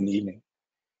morning or in the evening?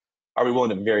 Are we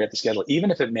willing to vary up the schedule,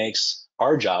 even if it makes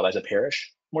our job as a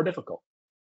parish more difficult?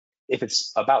 If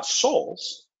it's about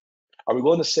souls, are we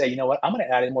willing to say, you know what, I'm going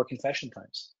to add in more confession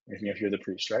times if you're the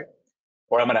priest, right?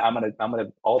 Or I'm going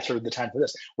to alter the time for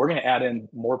this. We're going to add in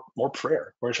more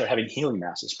prayer. We're going to start having healing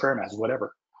masses, prayer masses,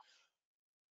 whatever.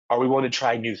 Are we willing to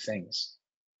try new things?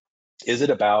 Is it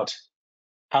about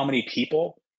how many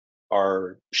people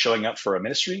are showing up for a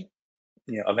ministry,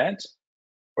 event,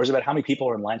 or is it about how many people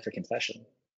are in line for confession?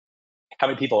 How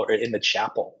many people are in the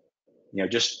chapel,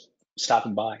 just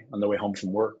stopping by on their way home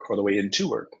from work or the way into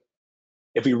work?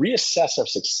 If we reassess our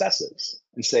successes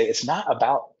and say it's not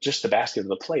about just the basket of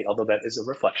the plate, although that is a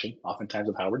reflection oftentimes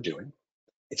of how we're doing,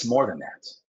 it's more than that.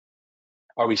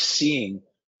 Are we seeing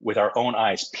with our own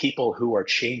eyes people who are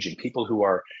changing, people who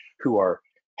are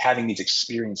having these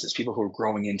experiences, people who are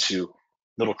growing into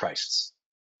little Christs,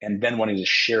 and then wanting to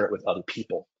share it with other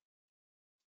people?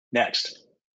 Next,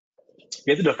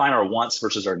 we have to define our wants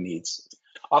versus our needs.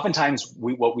 Oftentimes,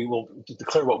 we will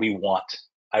declare what we want.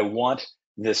 I want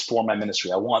this for my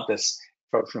ministry. I want this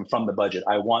from the budget.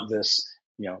 I want this,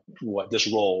 this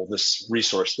role, this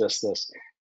resource, this.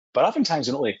 But oftentimes,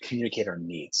 we don't really communicate our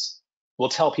needs. We'll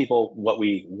tell people what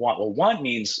we want. Well, want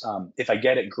means if I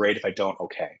get it, great. If I don't,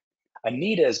 okay. A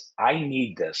need is I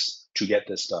need this to get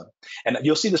this done. And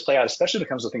you'll see this play out, especially when it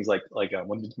comes to things like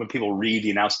when people read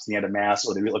the announcement at the end of Mass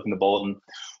or they look in the bulletin.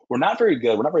 We're not very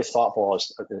good. We're not very thoughtful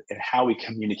in how we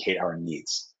communicate our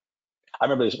needs. I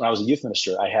remember this when I was a youth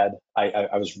minister. I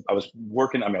was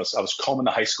working. I was combing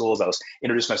the high schools. I was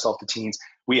introducing myself to teens.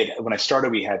 When I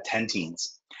started, we had 10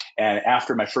 teens. And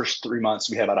after my first 3 months,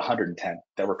 we had about 110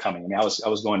 that were coming. I mean, I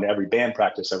was going to every band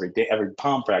practice, every day, every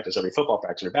pom practice, every football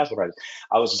practice, every basketball practice.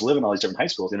 I was just living in all these different high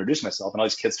schools, introducing myself, and all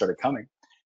these kids started coming.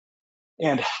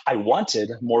 And I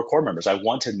wanted more core members. I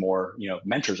wanted more,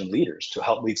 mentors and leaders to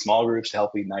help lead small groups, to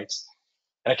help lead nights.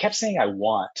 And I kept saying I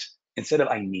want instead of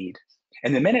I need.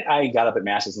 And the minute I got up at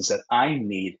masses and said, I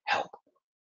need help,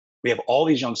 we have all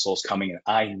these young souls coming in.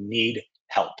 I need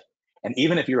help. And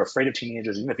even if you're afraid of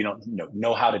teenagers, even if you don't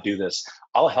know how to do this,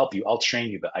 I'll help you. I'll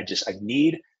train you. But I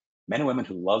need men and women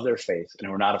who love their faith and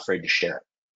who are not afraid to share it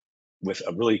with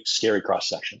a really scary cross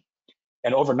section.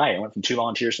 And overnight, I went from 2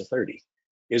 volunteers to 30.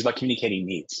 It was about communicating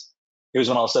needs. It was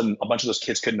when all of a sudden a bunch of those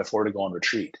kids couldn't afford to go on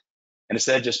retreat. And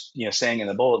instead of just saying in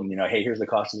the bulletin, hey, here's the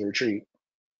cost of the retreat,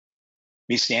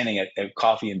 me standing at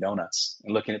coffee and donuts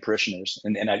and looking at parishioners.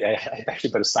 And I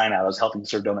actually put a sign out. I was helping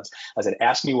serve donuts. I said,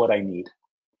 ask me what I need.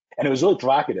 And it was really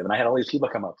provocative. And I had all these people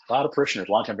come up, a lot of parishioners,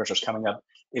 longtime parishioners coming up.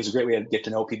 It was a great way to get to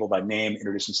know people by name,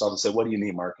 introduce themselves, and say, what do you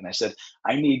need, Mark? And I said,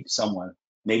 I need someone,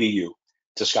 maybe you,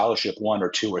 to scholarship 1 or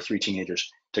 2 or 3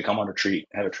 teenagers to come on retreat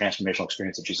and have a transformational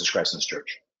experience of Jesus Christ in His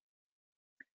church.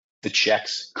 The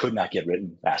checks could not get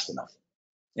written fast enough.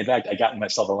 In fact, I got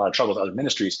myself in a lot of trouble with other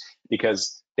ministries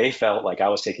because they felt like I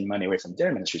was taking money away from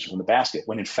their ministries, from the basket,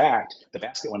 when in fact, the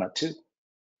basket went up too.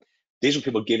 These were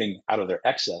people giving out of their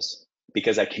excess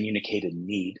because I communicated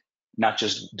need, not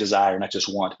just desire, not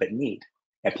just want, but need.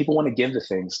 And people want to give the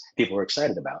things people are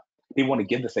excited about. People want to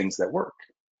give the things that work.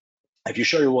 If you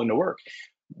show you're willing to work,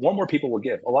 more people will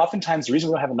give. Well, oftentimes, the reason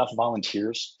we don't have enough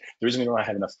volunteers, the reason we don't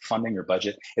have enough funding or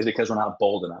budget is because we're not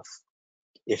bold enough.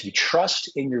 If you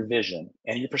trust in your vision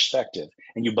and your perspective,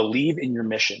 and you believe in your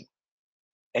mission,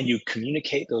 and you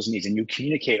communicate those needs, and you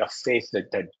communicate a faith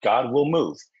that God will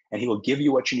move, and He will give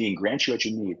you what you need and grant you what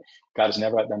you need, God is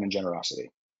never outdone in generosity,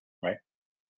 right?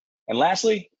 And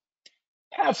lastly,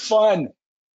 Have fun.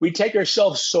 We take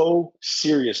ourselves so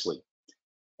seriously,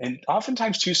 and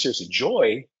oftentimes too seriously.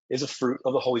 Joy is a fruit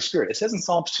of the Holy Spirit. It says in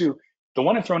Psalms 2, the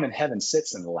one enthroned in heaven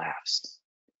sits and laughs.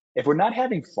 If we're not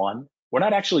having fun, we're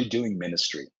not actually doing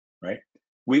ministry, right?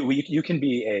 You can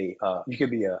be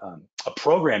a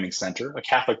programming center, a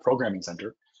Catholic programming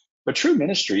center, but true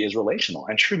ministry is relational,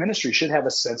 and true ministry should have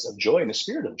a sense of joy and a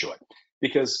spirit of joy,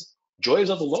 because joy is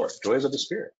of the Lord, joy is of the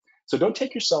Spirit. So don't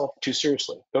take yourself too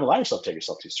seriously. Don't allow yourself to take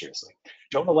yourself too seriously.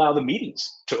 Don't allow the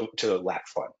meetings to lack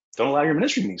fun. Don't allow your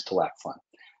ministry meetings to lack fun.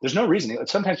 There's no reason.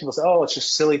 Sometimes people say, "Oh, it's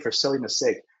just silly for silliness'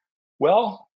 sake."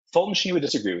 Well, Fulton Sheen would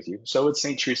disagree with you. So would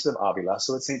St. Teresa of Avila.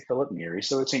 So would St. Philip Neri.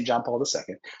 So would St. John Paul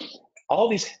II. All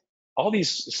these, all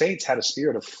these saints had a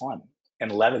spirit of fun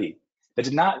and levity that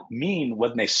did not mean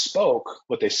when they spoke,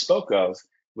 what they spoke of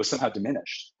was somehow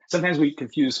diminished. Sometimes we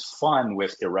confuse fun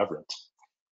with irreverent.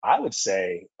 I would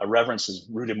say irreverence is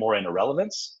rooted more in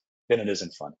irrelevance than it is in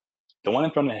fun. The one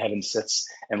in front of heaven sits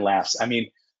and laughs. I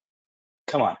mean,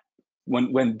 come on.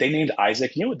 When they named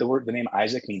Isaac, you know what the name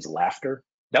Isaac means? Laughter.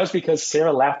 That was because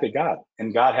Sarah laughed at God,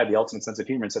 and God had the ultimate sense of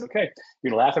humor and said, "Okay,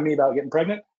 you're gonna laugh at me about getting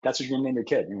pregnant. That's what you're gonna name your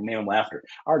kid. You're gonna name him Laughter."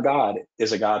 Our God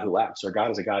is a God who laughs. Our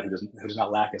God is a God who does not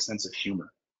lack a sense of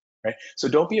humor, right? So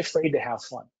don't be afraid to have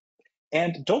fun,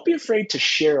 and don't be afraid to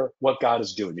share what God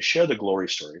is doing. To share the glory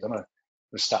stories. I'm gonna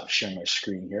stop sharing my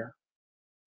screen here.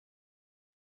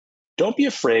 Don't be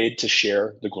afraid to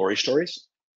share the glory stories,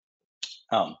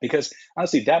 because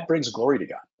honestly, that brings glory to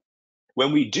God.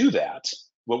 When we do that,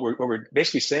 what we're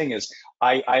basically saying is,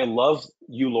 I love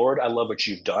you, Lord. I love what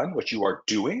you've done, what you are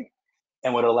doing.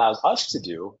 And what it allows us to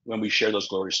do when we share those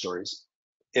glory stories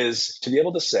is to be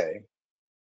able to say,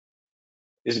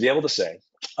 is to be able to say,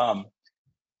 um,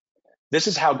 this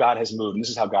is how God has moved and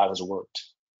this is how God has worked.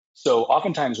 So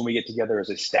oftentimes when we get together as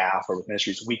a staff or with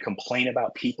ministries, we complain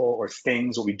about people or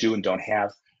things that we do and don't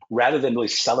have, rather than really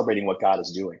celebrating what God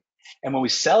is doing. And when we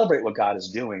celebrate what God is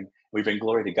doing, we bring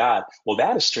glory to God. Well,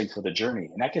 that is strength for the journey,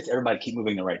 and that gets everybody to keep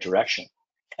moving in the right direction.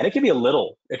 And it could be a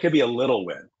little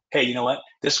win. Hey, you know what?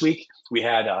 This week we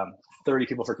had 30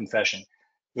 people for confession,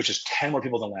 which is 10 more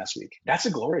people than last week. That's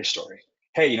a glory story.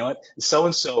 Hey, you know what? So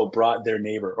and so brought their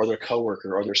neighbor or their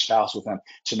coworker or their spouse with them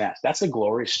to mass. That's a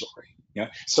glory story. You know,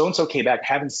 so and so came back,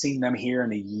 haven't seen them here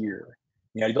in a year.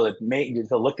 You know, you'll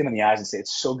look them in the eyes and say,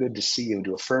 "It's so good to see you," and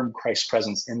to affirm Christ's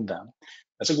presence in them.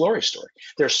 That's a glory story.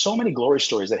 There are so many glory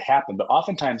stories that happen, but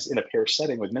oftentimes in a parish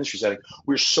setting with ministry setting,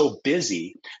 we're so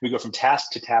busy, we go from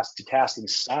task to task to task, and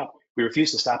stop. We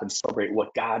refuse to stop and celebrate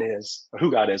what God is, or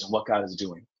who God is, and what God is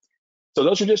doing. So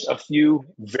those are just a few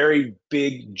very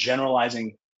big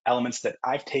generalizing elements that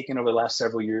I've taken over the last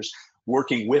several years,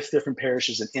 working with different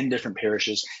parishes and in different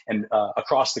parishes and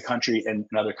across the country and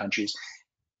in other countries.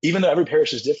 Even though every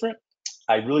parish is different,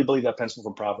 I really believe that principle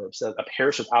from Proverbs, that a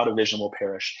parish without a vision will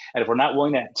perish. And if we're not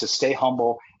willing to stay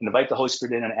humble and invite the Holy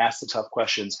Spirit in and ask the tough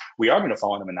questions, we are going to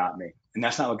fall into monotony. And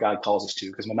that's not what God calls us to,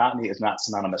 because monotony is not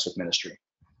synonymous with ministry.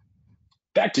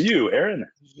 Back to you, Aaron.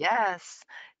 Yes.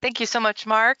 Thank you so much,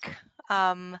 Mark.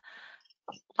 Um,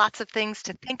 Lots of things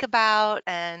to think about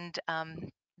and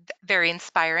very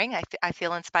inspiring. I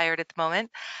feel inspired at the moment.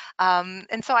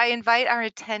 And so I invite our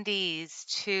attendees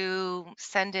to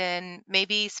send in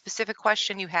maybe specific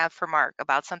question you have for Mark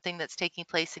about something that's taking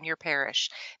place in your parish.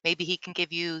 Maybe he can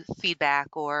give you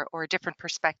feedback or a different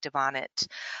perspective on it,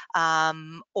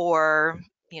 or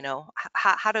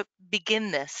how to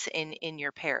begin this in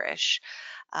your parish.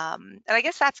 And I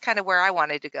guess that's kind of where I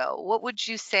wanted to go. What would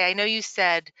you say? I know you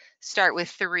said start with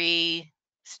 3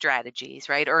 strategies,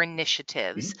 right? Or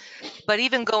initiatives. Mm-hmm. But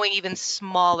even going even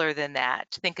smaller than that,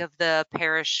 think of the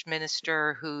parish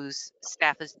minister whose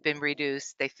staff has been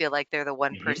reduced. They feel like they're the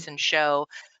one Mm-hmm. person show,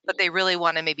 but they really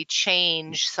want to maybe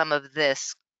change some of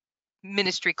this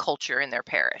ministry culture in their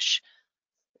parish.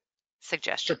 Sure.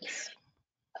 Suggestions.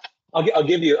 I'll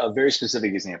give you a very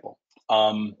specific example.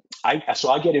 I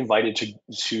get invited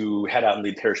to head out and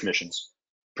lead parish missions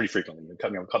pretty frequently,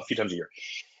 a few times a year.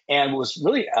 And what was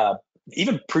really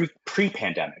even pre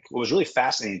pandemic, what was really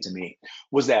fascinating to me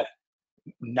was that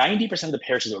 90% of the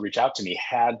parishes that would reach out to me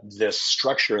had this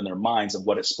structure in their minds of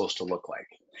what it's supposed to look like.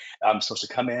 I'm supposed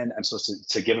to come in, I'm supposed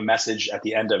to give a message at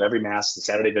the end of every mass, the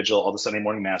Saturday vigil, all the Sunday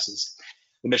morning masses.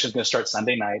 The mission is going to start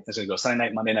Sunday night. It's going to go Sunday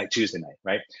night, Monday night, Tuesday night,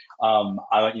 right?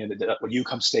 I want when you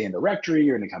come stay in the rectory,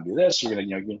 you're going to come do this. You're going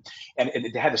to, and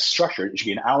it had a structure. It should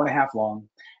be an hour and a half long,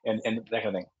 and that kind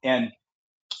of thing. And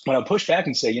when I push back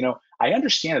and say, I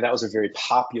understand that was a very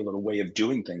popular way of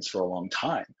doing things for a long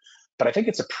time, but I think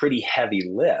it's a pretty heavy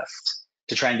lift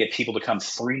to try and get people to come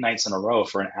 3 nights in a row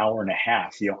for an hour and a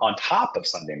half, on top of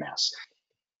Sunday Mass.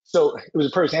 So it was a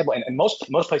perfect example, and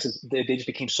most places they just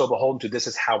became so beholden to this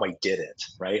is how I did it,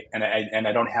 right? And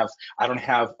I don't have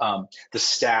the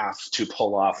staff to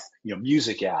pull off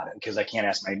music at it because I can't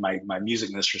ask my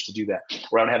music ministers to do that,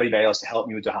 or I don't have anybody else to help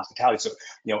me with the hospitality. So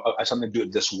I'm going to do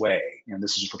it this way, and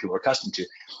this is just what people are accustomed to.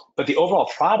 But the overall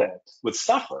product would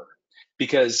suffer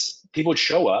because people would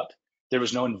show up. There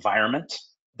was no environment.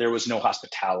 There was no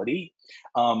hospitality.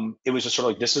 It was just sort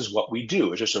of like, this is what we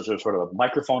do. It's just sort of a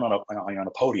microphone on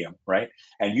a podium, right?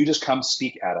 And you just come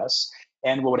speak at us.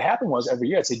 And what would happen was every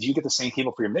year I'd say, do you get the same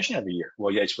people for your mission every year?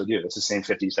 Well, yes, we do. It's the same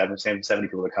 70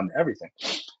 people that come to everything.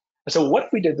 And so what if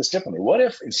we did this differently? What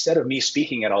if instead of me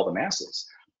speaking at all the masses,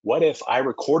 what if I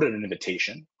recorded an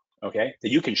invitation, okay, that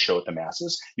you can show at the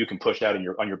masses, you can push out on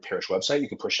your parish website, you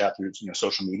can push out through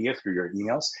social media, through your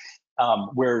emails,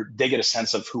 where they get a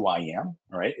sense of who I am.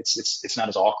 Right? It's not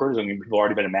as awkward. I mean, people have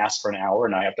already been in mass for an hour,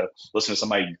 and I have to listen to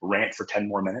somebody rant for 10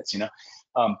 more minutes.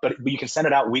 But you can send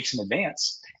it out weeks in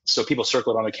advance, so people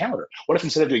circle it on the calendar. What if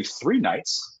instead of doing 3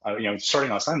 nights,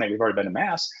 starting on Sunday night, we've already been to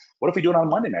mass. What if we do it on a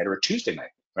Monday night or a Tuesday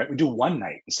night? Right? We do 1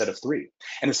 night instead of 3.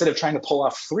 And instead of trying to pull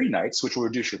off 3 nights, which will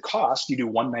reduce your cost, you do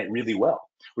 1 night really well,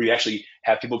 where you actually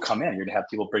have people come in. You're going to have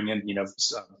people bring in,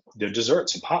 their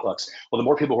desserts and potlucks. Well, the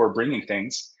more people who are bringing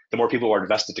things, the more people who are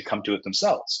invested to come to it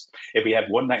themselves. If we have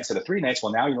 1 night instead of 3 nights,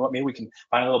 well, now you know what? Maybe we can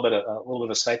find a little bit of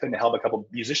a stipend to help a couple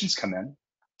musicians come in,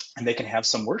 and they can have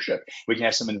some worship. We can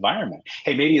have some environment.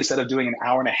 Hey, maybe instead of doing an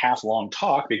hour and a half long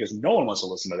talk, because no one wants to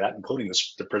listen to that, including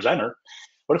the presenter,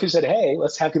 what if you said, hey,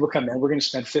 let's have people come in. We're going to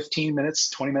spend 15 minutes,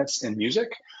 20 minutes in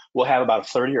music. We'll have about a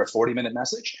 30 or 40-minute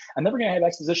message. And then we're going to have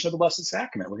exposition of the Blessed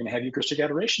Sacrament. We're going to have Eucharistic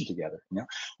adoration together.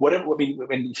 Whatever,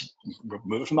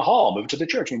 move it from the hall, move it to the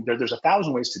church. I mean, there's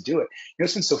 1,000 ways to do it.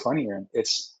 It's been so funny, Aaron.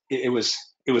 It was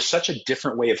such a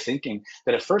different way of thinking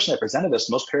that at first when I presented this,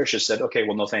 most parishes said, okay,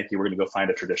 well, no, thank you. We're going to go find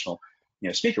a traditional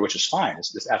speaker, which is fine.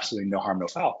 There's absolutely no harm, no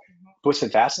foul. But what's been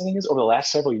fascinating is over the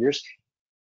last several years,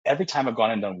 every time I've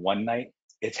gone and done 1 night,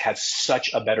 it's had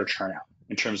such a better turnout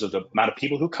in terms of the amount of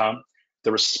people who come,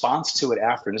 the response to it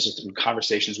after, and this is the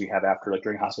conversations we have after, like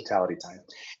during hospitality time,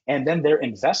 and then their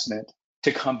investment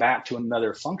to come back to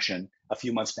another function a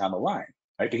few months down the line,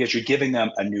 right? Because you're giving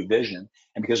them a new vision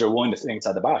and because they're willing to think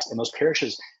outside the box. And those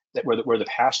parishes where the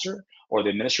pastor or the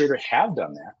administrator have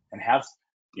done that and have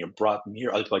brought me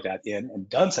or other people like that in and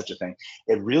done such a thing,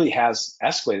 it really has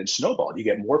escalated, snowballed. You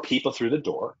get more people through the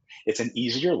door. It's an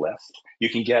easier lift.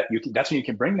 That's when you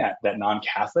can bring that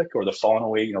non-Catholic or the fallen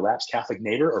away, lapsed Catholic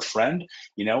neighbor or friend,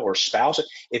 or spouse.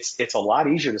 It's a lot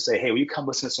easier to say, hey, will you come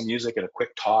listen to some music and a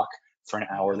quick talk for an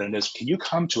hour than it is, can you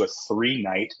come to a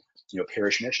 3-night,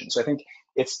 parish mission? So I think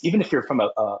it's, even if you're from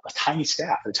a tiny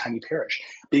staff, a tiny parish,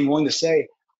 being willing to say,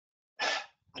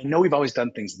 I know we've always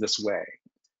done things this way,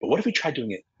 but what if we tried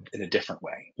doing it in a different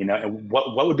way? And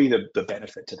what would be the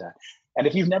benefit to that? And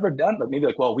if you've never done, but maybe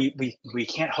like, well, we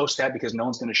can't host that because no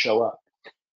one's going to show up.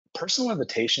 Personal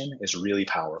invitation is really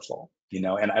powerful,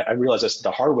 and I realized this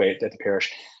the hard way at the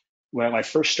parish. When I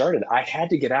first started, I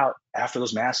had to get out after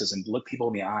those masses and look people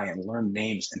in the eye and learn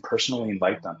names and personally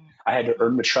invite them. I had to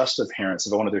earn the trust of parents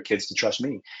if I wanted their kids to trust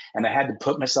me. And I had to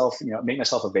put myself, make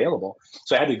myself available.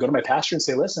 So I had to go to my pastor and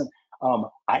say, listen,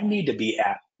 I need to be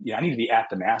at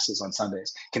the masses on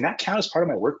Sundays. Can that count as part of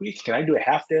my work week? Can I do a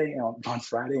half day, on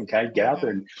Friday, and can I get out there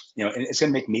and it's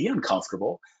going to make me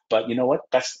uncomfortable. But you know what?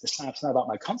 It's not about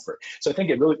my comfort. So I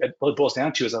think what it boils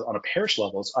down to is on a parish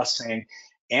level, it's us saying,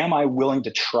 am I willing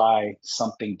to try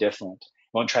something different?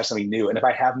 I want to try something new. And if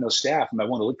I have no staff, I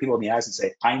want to look people in the eyes and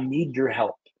say, I need your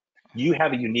help. You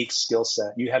have a unique skill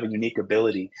set. You have a unique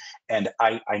ability. And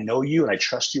I know you and I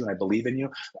trust you and I believe in you.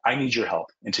 I need your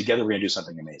help. And together we're going to do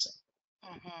something amazing.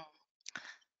 Mhm.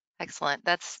 Excellent.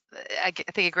 That's, I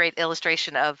think, a great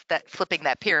illustration of that, flipping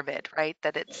that pyramid, right?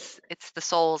 That it's the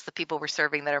souls, the people we're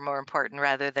serving, that are more important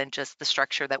rather than just the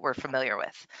structure that we're familiar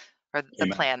with or the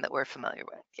Amen. plan that we're familiar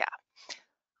with. Yeah.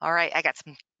 All right, I got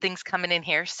some things coming in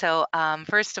here. So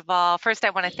first I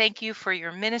want to thank you for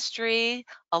your ministry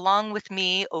along with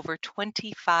me over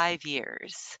 25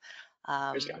 years.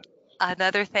 Praise Um, God.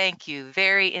 Another thank you,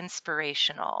 very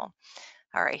inspirational.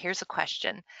 All right, here's a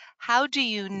question. How do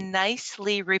you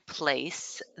nicely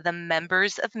replace the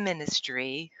members of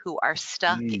ministry who are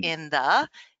stuck Mm. in the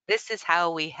 "this is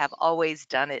how we have always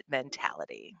done it"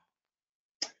 mentality?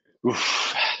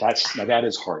 Oof, that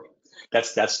is hard.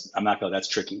 I'm not gonna, that's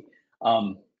tricky.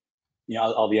 Um,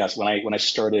 I'll be honest. When I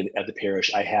started at the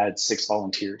parish, I had 6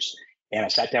 volunteers, and I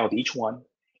sat down with each one.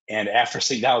 And after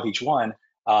sitting down with each one,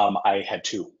 I had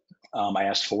two. I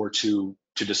asked four to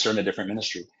discern a different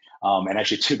ministry, and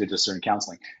actually two to discern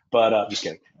counseling. But just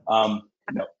kidding.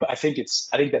 No, but I think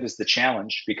that is the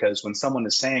challenge, because when someone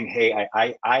is saying, "Hey,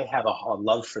 I have a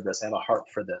love for this, I have a heart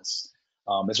for this,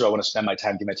 this is where I want to spend my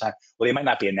time, give my time." Well, they might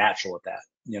not be a natural at that.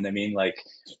 You know what I mean? Like,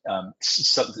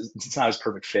 so it's not as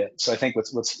perfect fit. So I think what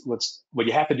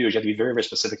you have to do is you have to be very, very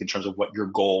specific in terms of what your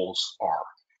goals are,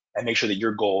 and make sure that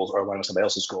your goals are aligned with somebody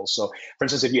else's goals. So, for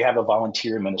instance, if you have a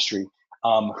volunteer ministry,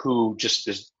 who just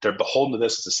is, they're beholden to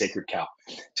this, it's a sacred cow,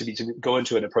 to go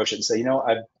into it and approach it and say,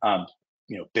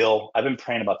 Bill, I've been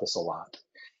praying about this a lot.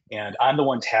 And I'm the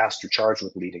one tasked or charged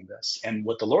with leading this. And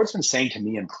what the Lord's been saying to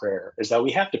me in prayer is that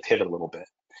we have to pivot a little bit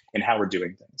in how we're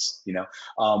doing things,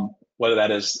 whether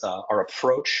that is our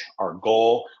approach, our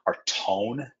goal, our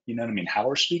tone, you know what I mean, how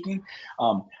we're speaking.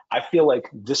 I feel like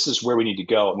this is where we need to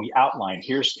go. And we outline,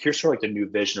 here's sort of like the new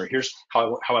vision, or here's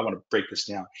how I want to break this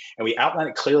down. And we outline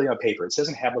it clearly on paper. It says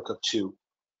in Habakkuk 2,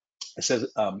 it says,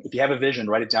 if you have a vision,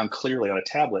 write it down clearly on a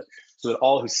tablet so that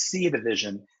all who see the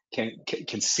vision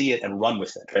can see it and run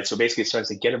with it. Right. So basically, it starts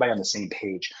to get everybody on the same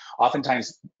page.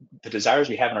 Oftentimes, the desires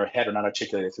we have in our head are not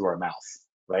articulated through our mouth.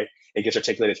 Right. It gets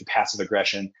articulated through passive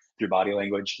aggression, through body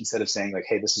language, instead of saying like,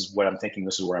 "Hey, this is what I'm thinking.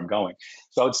 This is where I'm going."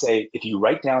 So I would say, if you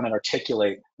write down and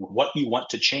articulate what you want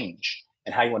to change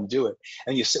and how you want to do it,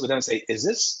 and you sit with them and say, is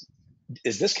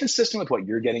this consistent with what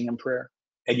you're getting in prayer?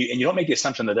 And you don't make the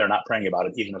assumption that they're not praying about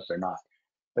it, even if they're not.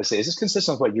 But say, is this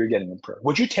consistent with what you're getting in prayer?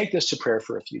 Would you take this to prayer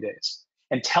for a few days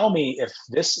and tell me if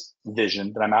this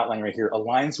vision that I'm outlining right here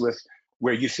aligns with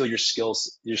where you feel your skill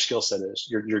set is,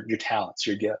 your talents,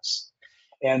 your gifts?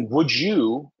 And would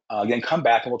you again come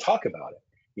back and we'll talk about it?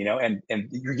 And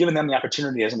you're giving them the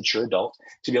opportunity as a mature adult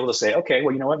to be able to say, okay,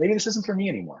 well, you know what, maybe this isn't for me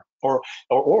anymore. Or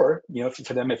for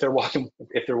them, if they're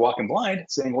walking blind,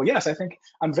 saying, well, yes, I think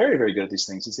I'm very, very good at these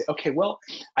things, and say, okay, well,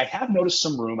 I have noticed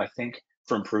some room, I think,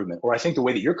 for improvement, or I think the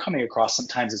way that you're coming across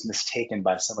sometimes is mistaken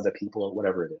by some of the people, or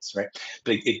whatever it is, right?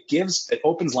 But it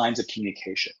opens lines of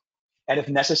communication. And if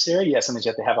necessary, yes, sometimes you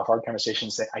have to have a hard conversation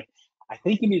and say, I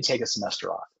think you need to take a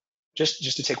semester off,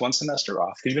 just to take one semester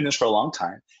off, because you've been doing this for a long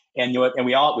time, and and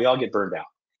we all get burned out.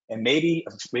 And maybe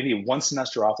one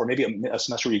semester off, or maybe a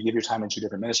semester where you give your time into a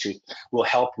different ministry, will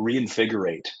help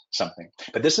reinvigorate something.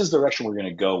 But this is the direction we're going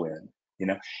to go in.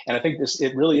 And I think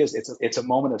it really is. It's a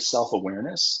moment of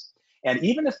self-awareness. And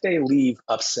even if they leave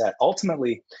upset,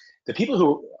 ultimately, the people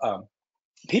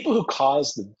who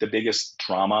cause the biggest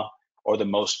drama or the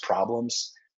most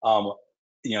problems,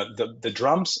 the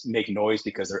drums make noise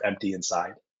because they're empty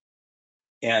inside.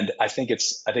 And I think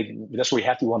that's where we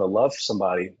have to want to love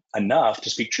somebody enough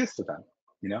to speak truth to them.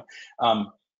 You know,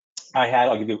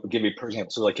 I'll give you a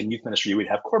example. So like in youth ministry, we'd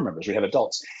have core members, we'd have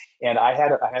adults, and I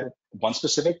had one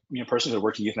specific person that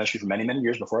worked in youth ministry for many, many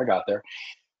years before I got there,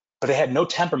 but they had no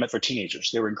temperament for teenagers.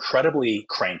 They were incredibly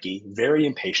cranky, very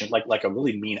impatient, like a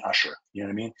really mean usher. You know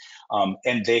what I mean?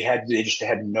 And they just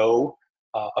had no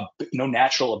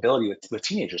natural ability with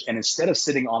teenagers. And instead of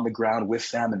sitting on the ground with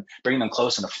them and bringing them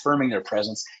close and affirming their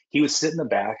presence, he would sit in the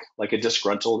back like a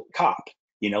disgruntled cop.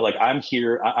 Like, I'm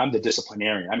here, I'm the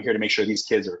disciplinarian. I'm here to make sure these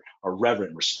kids are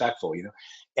reverent, respectful.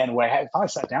 And when I finally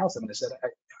sat down with them and I said,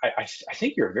 I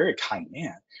think you're a very kind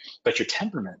man, but your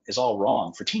temperament is all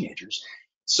wrong for teenagers.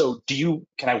 So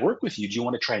can I work with you? Do you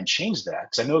want to try and change that?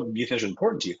 Because I know youth ministry is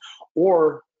important to you.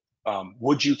 Or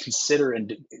would you consider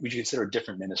a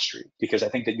different ministry? Because I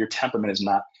think that your temperament is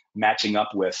not matching up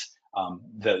with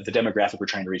the demographic we're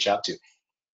trying to reach out to.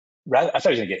 I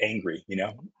thought he was going to get angry.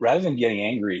 Rather than getting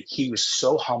angry, he was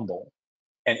so humble,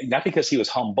 and not because he was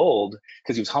humbled,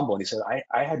 because he was humble. And he said,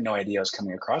 I had no idea I was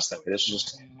coming across that way. This was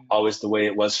just always the way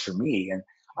it was for me, and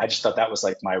I just thought that was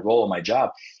like my role and my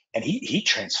job. And he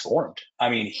transformed. I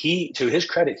mean, to his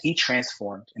credit, he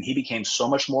transformed, and he became so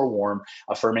much more warm,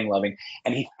 affirming, loving.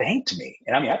 And he thanked me.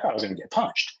 And I mean, I thought I was going to get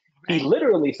punched. Right. He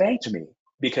literally thanked me,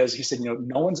 because he said,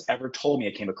 no one's ever told me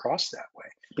I came across that way,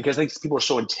 because I think people are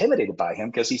so intimidated by him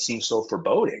because he seems so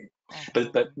foreboding.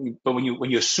 But when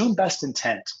you assume best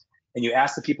intent, and you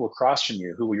ask the people across from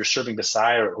you who you're serving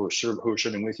beside, or who are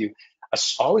serving with you,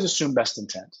 always assume best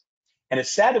intent. And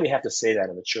it's sad that we have to say that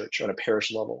in the church or on a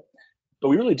parish level, but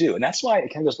we really do. And that's why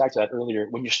it kind of goes back to that earlier.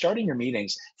 When you're starting your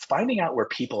meetings, finding out where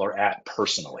people are at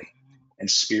personally and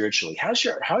spiritually. How's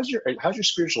your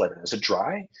spiritual life? Is it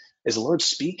dry? Is the Lord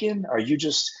speaking? Are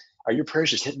your prayers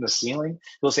just hitting the ceiling?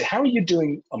 They'll say, how are you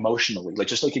doing emotionally? Like,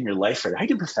 just like in your life right now. How are you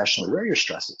doing professionally? Where are your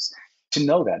stresses? To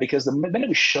know that, because the minute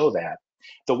we show that,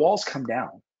 the walls come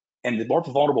down. And the more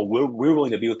vulnerable we're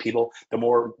willing to be with people, the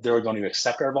more they're going to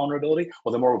accept our vulnerability,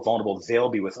 or the more vulnerable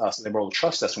they'll be with us, and the more they'll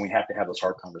trust us when we have to have those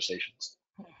hard conversations.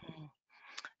 Mm-hmm.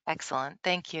 Excellent.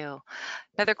 Thank you.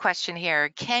 Another question here.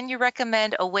 Can you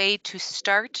recommend a way to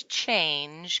start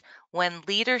change when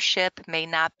leadership may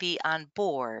not be on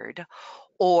board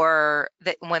or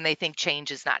that when they think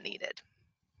change is not needed?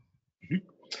 Mhm.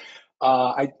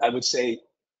 I would say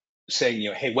saying,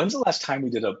 hey, when's the last time we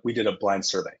did a blind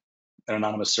survey, an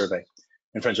anonymous survey,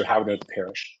 in terms of how we're doing at the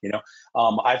parish?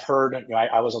 I've heard,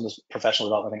 I was on this professional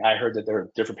development thing. I heard that there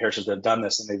are different parishes that have done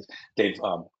this, and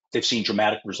they've seen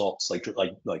dramatic results, like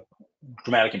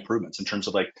dramatic improvements in terms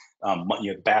of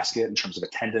basket, in terms of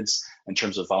attendance, in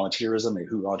terms of volunteerism, and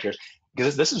who volunteers.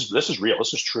 Because this is real.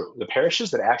 This is true. The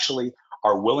parishes that actually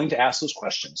are willing to ask those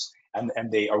questions,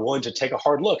 and they are willing to take a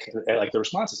hard look at like the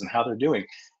responses and how they're doing,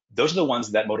 those are the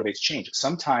ones that motivates change.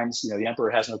 Sometimes, the emperor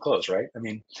has no clothes, right? I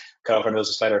mean, cut off our nose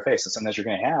to spite our face. And sometimes you're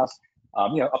going to have,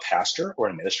 a pastor or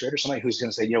an administrator, somebody who's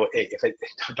going to say, hey, if it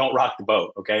don't rock the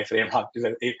boat, okay? If it ain't rock, if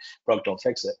it ain't broke, don't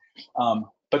fix it.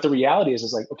 But the reality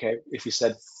is like, okay, if we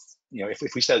said,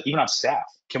 if we said even on staff,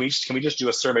 can we just do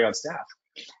a survey on staff?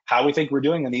 How we think we're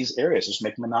doing in these areas, just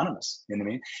make them anonymous, you know what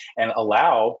I mean? And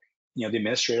allow, the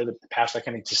administrator, the pastor, that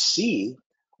kind of thing, to see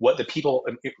what the people,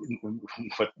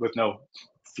 with no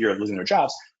fear of losing their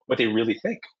jobs, what they really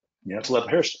think, to let the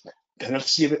parish, and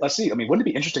let's see. I mean, wouldn't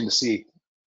it be interesting to see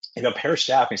if a parish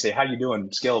staff and say, how you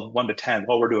doing, scale of 1 to 10?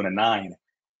 Well, we're doing a 9.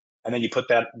 And then you put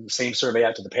that same survey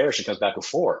out to the parish and it comes back with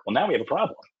 4. Well, now we have a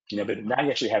problem, but now you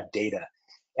actually have data.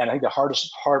 And I think the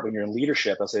hardest part when you're in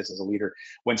leadership, I'll say this as a leader,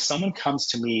 when someone comes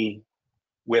to me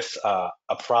with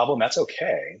a problem, that's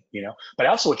okay, but I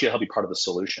also want you to help be part of the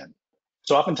solution.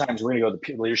 So oftentimes we're going to go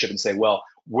to the leadership and say, well,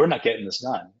 we're not getting this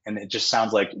done. And it just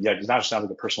sounds like, it now just sounds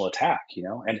like a personal attack,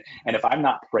 and if I'm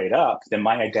not prayed up, then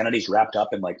my identity is wrapped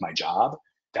up in like my job.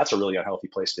 That's a really unhealthy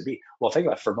place to be. Well, think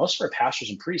about it, for most of our pastors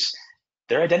and priests,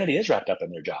 their identity is wrapped up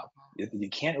in their job. You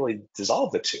can't really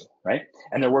dissolve the two, right?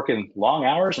 And they're working long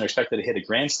hours and they're expected to hit a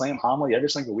grand slam homily every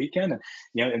single weekend,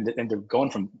 and they're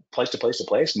going from place to place to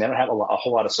place, and they don't have a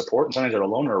whole lot of support. And sometimes they're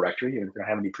alone in a rectory, and they don't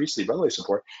have any priestly brotherly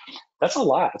support. That's a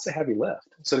lot. That's a heavy lift.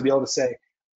 So to be able to say,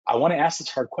 I want to ask this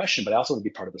hard question, but I also want to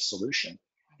be part of the solution.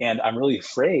 And I'm really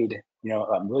afraid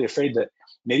that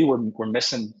maybe we're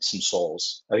missing some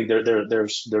souls. I think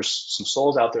there's some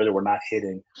souls out there that we're not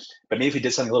hitting, but maybe if we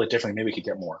did something a little bit different, maybe we could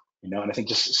get more, And I think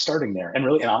just starting there,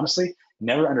 and honestly,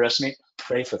 never underestimate,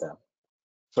 pray for them.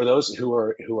 For those who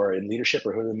are in leadership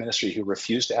or who are in ministry who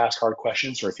refuse to ask hard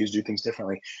questions or refuse to do things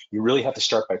differently, you really have to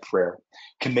start by prayer,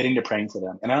 committing to praying for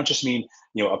them. And I don't just mean,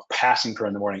 a passing prayer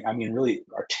in the morning. I mean really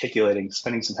articulating,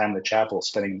 spending some time in the chapel,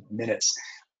 spending minutes,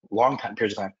 long time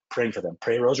periods of time praying for them,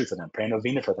 pray a rosary for them, pray a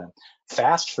novena for them,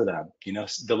 fast for them.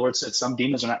 The Lord said some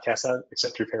demons are not cast out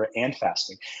except through prayer and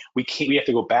fasting. We have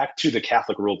to go back to the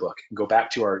Catholic rule book, go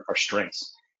back to our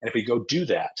strengths. And if we go do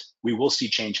that, we will see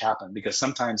change happen, because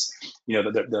sometimes,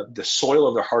 the soil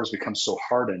of their heart has become so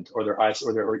hardened, or their eyes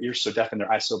or their ears so deaf and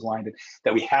their eyes so blinded,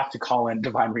 that we have to call in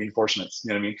divine reinforcements. You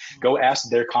know what I mean? Go ask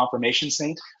their confirmation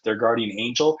saint, their guardian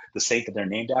angel, the saint that they're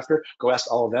named after. Go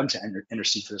ask all of them to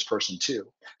intercede for this person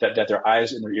too, that their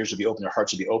eyes and their ears will be open, their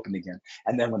hearts will be opened again.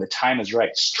 And then when the time is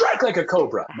right, strike like a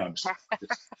cobra. No, I'm just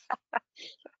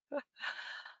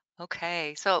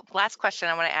Okay, so last question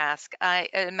I want to ask. I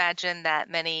imagine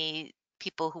that many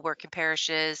people who work in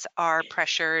parishes are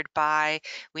pressured by,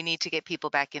 we need to get people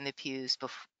back in the pews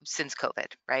since COVID,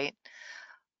 right?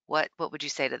 What would you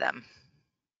say to them?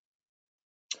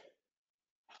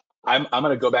 I'm going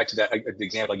to go back to that the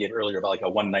example I gave earlier about like a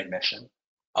one night mission.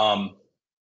 Um,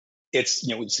 it's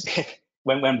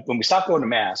when we stopped going to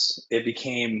mass, it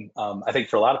became I think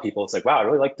for a lot of people it's like, wow, I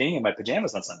really like being in my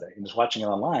pajamas on Sunday and just watching it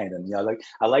online, and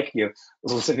I like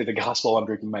listening to the gospel while I'm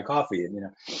drinking my coffee,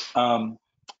 um,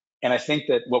 and I think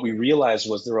that what we realized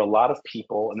was there were a lot of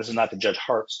people, and this is not to judge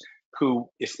hearts, who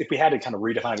if we had to kind of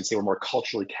redefine it and say we're more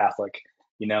culturally Catholic,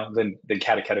 than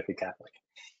catechetically Catholic.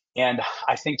 And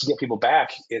I think to get people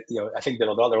back, I think that there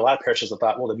are a lot of parishes that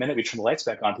thought, well, the minute we turn the lights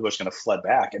back on, people are just going to flood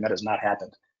back, and that has not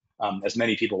happened. As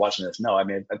many people watching this know, I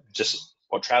mean, just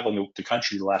while traveling the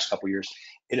country the last couple of years,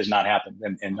 it has not happened,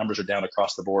 and numbers are down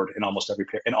across the board in almost every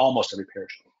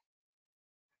parish.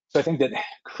 So I think that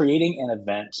creating an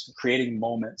event, creating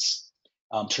moments,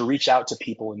 to reach out to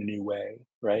people in a new way,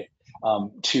 right?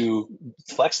 To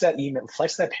flex that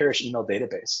parish email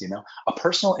database, a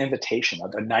personal invitation, a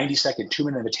 90-second,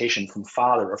 2-minute invitation from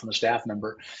father or from a staff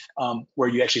member, where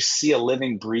you actually see a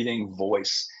living, breathing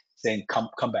voice saying,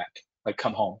 come back, like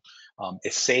come home.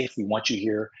 It's safe. We want you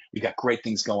here. We've got great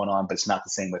things going on, but it's not the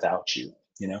same without you.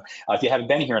 If you haven't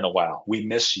been here in a while, we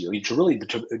miss you. To really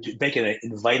to make an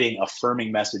inviting,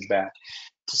 affirming message back.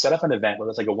 to set up an event, whether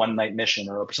it's like a one night mission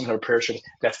or some kind of prayer service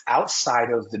that's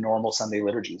outside of the normal Sunday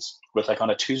liturgies, with like on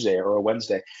a Tuesday or a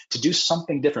Wednesday, to do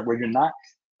something different where you're not,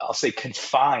 I'll say,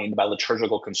 confined by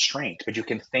liturgical constraint, but you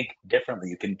can think differently.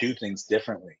 You can do things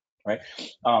differently, right?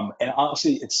 And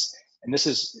honestly, and this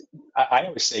is, I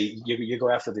always say, you go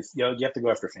after you have to go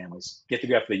after families. You have to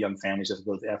go after the young families. You have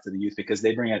to go after the youth because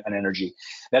they bring an energy.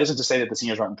 That isn't to say that the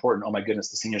seniors aren't important. Oh my goodness,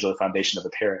 the seniors are the foundation of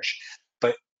the parish.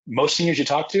 But most seniors you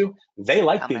talk to, they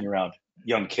like being Coming. around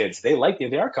young kids. They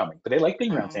are coming, but they like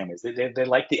being around families. They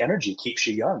like the energy. It keeps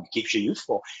you young, it keeps you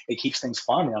youthful, it keeps things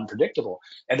fun and unpredictable.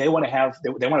 And they want to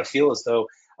they want to feel as though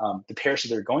the parish that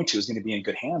they're going to is going to be in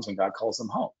good hands when God calls them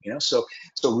home. So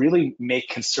really make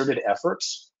concerted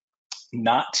efforts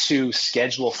not to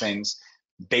schedule things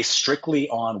based strictly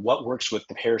on what works with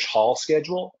the parish hall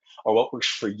schedule or what works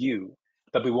for you,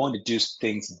 but be willing to do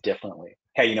things differently.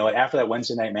 Hey, you know what? After that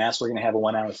Wednesday night mass, we're going to have a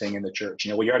 1 hour thing in the church.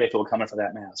 You already have people coming for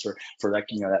that mass or for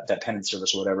that penance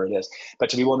service or whatever it is. But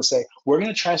to be willing to say, we're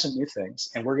going to try some new things,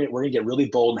 and we're going to get really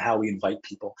bold in how we invite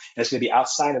people, and it's going to be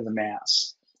outside of the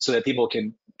mass, so that people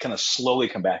can kind of slowly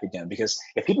come back again. Because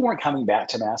if people weren't coming back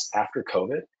to mass after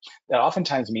COVID, that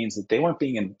oftentimes means that they weren't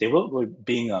being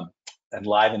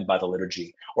enlivened by the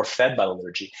liturgy or fed by the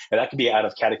liturgy. And that could be out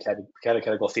of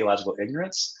catechetical theological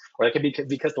ignorance, or that could be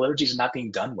because the liturgy is not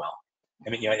being done well. I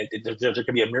mean, there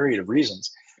could be a myriad of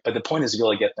reasons, but the point is to be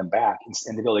able to get them back, and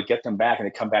to be able to get them back and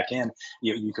to come back in.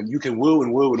 You can woo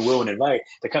and woo and woo and invite.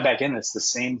 To come back in, and it's the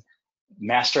same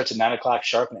mass starts at 9 o'clock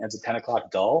sharp and ends at 10 o'clock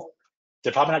dull.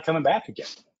 They're probably not coming back again.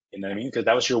 You know what I mean? Because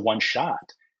that was your one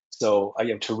shot. So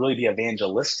to really be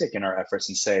evangelistic in our efforts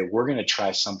and say we're going to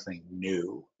try something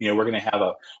new. We're going to have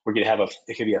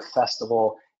it could be a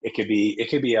festival. It could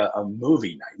be a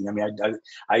movie night. I mean,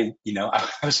 I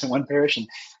was in one parish and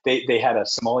they had a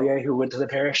sommelier who went to the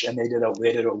parish, and they did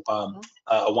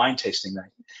a wine tasting night,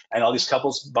 and all these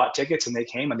couples bought tickets and they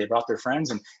came and they brought their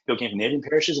friends, and people came from neighboring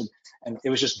parishes, and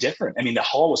it was just different. I mean, the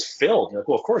hall was filled. You're like,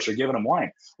 well, of course, we're giving them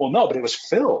wine. Well, no, but it was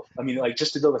filled. I mean, like,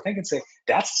 just to be able to think and say,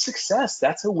 that's a success.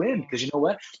 That's a win. Because you know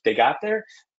what? They got there.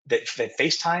 They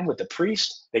FaceTime with the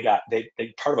priest. They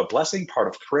part of a blessing, part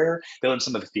of prayer. They learned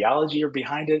some of the theology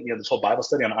behind it. This whole Bible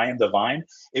study on I am the vine.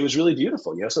 It was really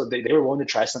beautiful. So they were willing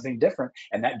to try something different,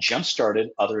 and that jump started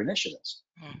other initiatives.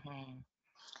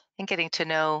 And getting to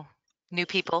know new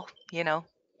people,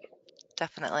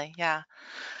 definitely. Yeah.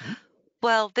 Mm-hmm.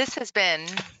 Well, this has been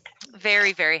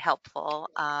very, very helpful.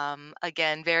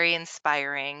 Again, very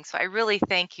inspiring. So I really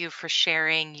thank you for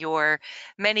sharing your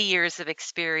many years of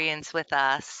experience with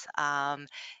us,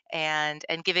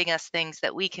 and giving us things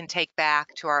that we can take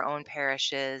back to our own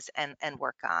parishes and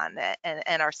work on,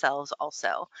 and ourselves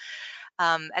also.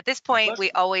 At this My point, pleasure.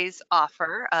 we always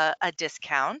offer a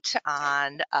discount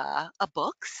on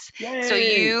books. So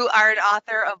Yay! you are an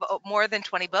author of more than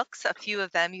 20 books. A few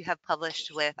of them you have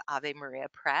published with Ave Maria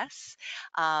Press.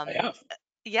 I Um, have.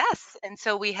 yes, and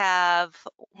so we have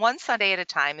One Sunday at a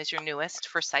Time is your newest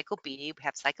for Cycle B. We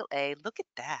have Cycle A. Look at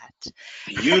that.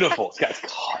 Beautiful.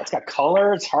 It's got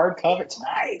color. It's hardcover. It's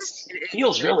nice. It is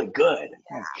Feels very really good.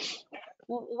 yeah.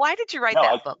 Why did you write No,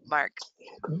 that book, Mark?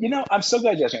 I'm so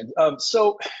glad you asked me.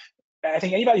 So I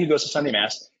think anybody who goes to Sunday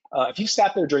Mass, if you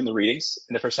sat there during the readings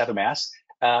in the first half of Mass,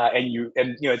 and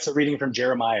it's a reading from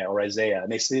Jeremiah or Isaiah,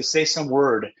 and they say some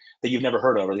word that you've never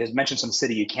heard of, or they mention some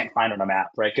city you can't find on a map,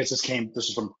 right? Because this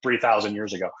is from 3,000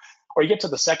 years ago. Or you get to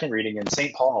the second reading in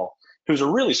St. Paul, who's a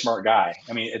really smart guy.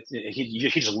 I mean, he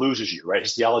just loses you, right?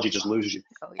 His theology just loses you.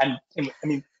 Oh yeah. And I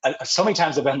mean, so many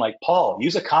times I've been like, Paul,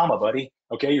 use a comma, buddy.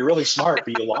 Okay, you're really smart,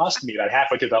 but you lost me about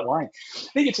halfway through that line.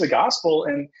 Then you get to the gospel,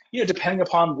 and depending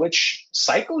upon which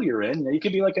cycle you're in, you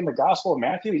could be like in the Gospel of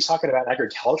Matthew, he's talking about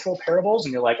agricultural parables,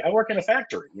 and you're like, I work in a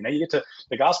factory. You get to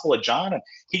the Gospel of John, and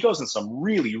he goes in some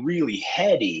really, really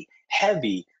heavy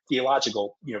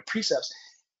theological, precepts.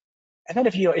 And then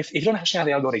if you don't understand how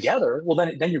they all go together, well,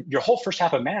 then your whole first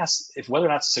half of Mass, if whether or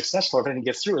not it's successful or if anything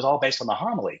gets through, is all based on the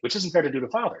homily, which isn't fair to do to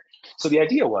Father. So the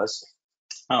idea was,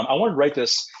 I wanted to write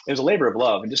this. It was a labor of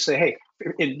love, and just say, hey,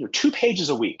 in 2 pages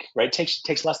a week, right? It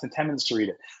takes less than 10 minutes to read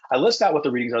it. I list out what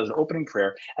the readings are as an opening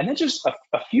prayer, and then just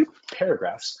a few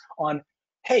paragraphs on,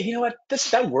 hey, you know what?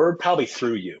 That word probably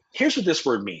threw you. Here's what this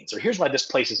word means, or here's why this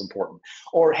place is important.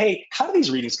 Or, hey, how do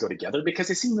these readings go together? Because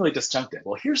they seem really disjunctive.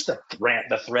 Well, here's the thread,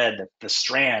 the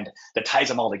strand that ties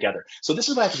them all together. So this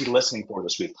is what I have to be listening for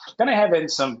this week. Then I have in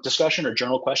some discussion or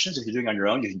journal questions. If you're doing it on your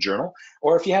own, you can journal.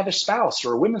 Or if you have a spouse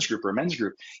or a women's group or a men's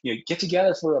group, get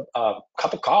together for a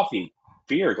cup of coffee,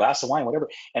 beer, glass of wine, whatever,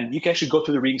 and you can actually go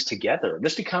through the readings together.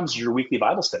 This becomes your weekly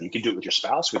Bible study. You can do it with your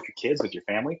spouse, with your kids, with your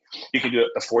family. You can do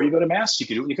it before you go to Mass. You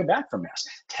can do it when you come back from Mass.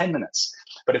 10 minutes.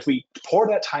 But if we pour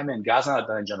that time in, God's not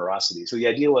done in generosity. So the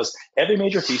idea was every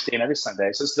major feast day and every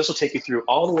Sunday. So this will take you through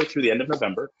all the way through the end of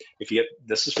November. If you get,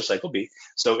 this is for cycle B.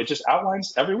 So it just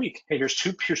outlines every week. Hey, here's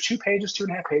 2 pages,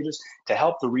 2.5 pages to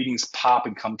help the readings pop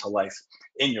and come to life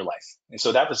in your life. And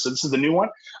so this is the new one.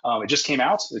 It just came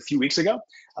out a few weeks ago,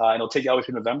 and it'll take you all the way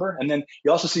through November. And then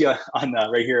you also see on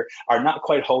right here, our Not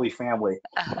Quite Holy Family.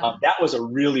 That was a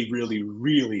really, really,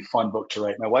 really fun book to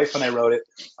write. My wife and I wrote it.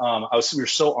 We were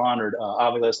so honored.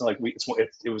 Obviously, like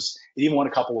it even won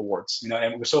a couple awards, you know.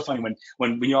 And it was so funny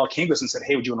when you all came to us and said,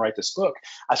 "Hey, would you want to write this book?"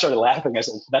 I started laughing. I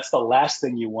said, "That's the last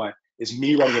thing you want is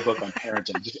me writing a book on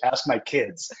parenting. Just ask my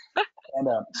kids." And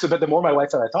but the more my wife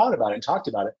and I thought about it and talked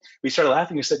about it, we started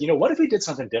laughing and said, what if we did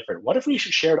something different? What if we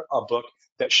shared a book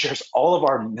that shares all of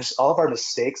our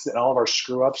mistakes and all of our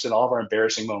screw ups and all of our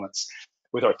embarrassing moments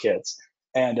with our kids?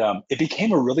 And it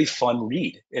became a really fun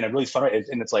read and a really fun,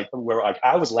 and it's like where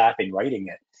I was laughing writing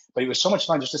it, but it was so much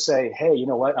fun just to say, hey, you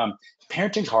know what?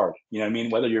 Parenting's hard. You know what I mean?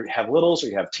 Whether you have littles or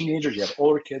you have teenagers, you have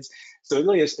older kids. So it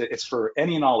really is. It's for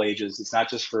any and all ages. It's not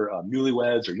just for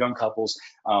newlyweds or young couples.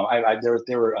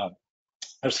 There were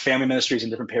there's family ministries in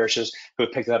different parishes who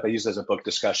have picked it up. They use it as a book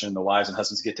discussion. The wives and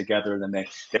husbands get together, and then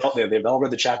they've all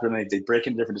read the chapter, and they break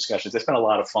into different discussions. It's been a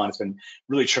lot of fun. It's been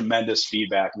really tremendous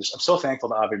feedback. I'm so thankful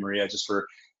to Ave Maria just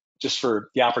for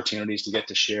the opportunities to get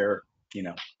to share. I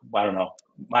don't know,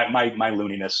 my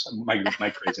looniness,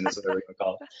 my craziness, whatever you want to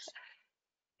call it.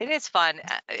 It is fun.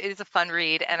 It is a fun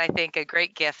read, and I think a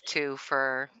great gift too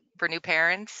for new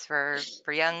parents, for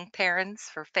young parents,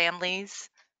 for families.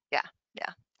 Yeah,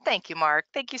 yeah. Thank you, Mark.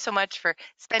 Thank you so much for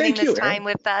spending Thank this you, time Erin.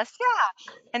 with us.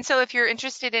 Yeah. And so if you're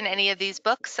interested in any of these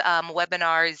books,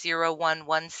 webinar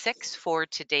 0116 for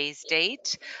today's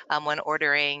date, when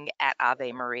ordering at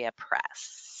Ave Maria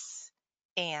Press.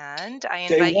 And I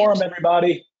Stay invite you warm, to,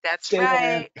 everybody. that's Stay warm.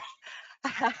 right.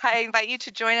 I invite you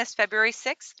to join us February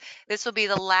 6th. This will be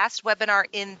the last webinar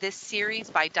in this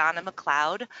series by Donna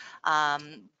McLeod,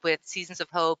 with Seasons of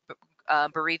Hope,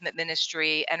 bereavement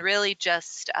ministry, and really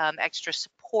just extra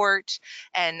support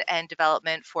and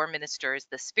development for ministers,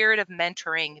 the spirit of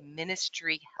mentoring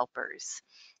ministry helpers.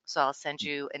 So I'll send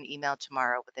you an email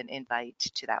tomorrow with an invite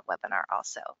to that webinar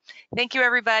also. Thank you,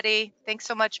 everybody. Thanks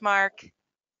so much, Mark.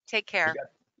 Take care.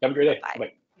 Have a great day. Bye-bye.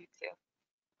 Bye.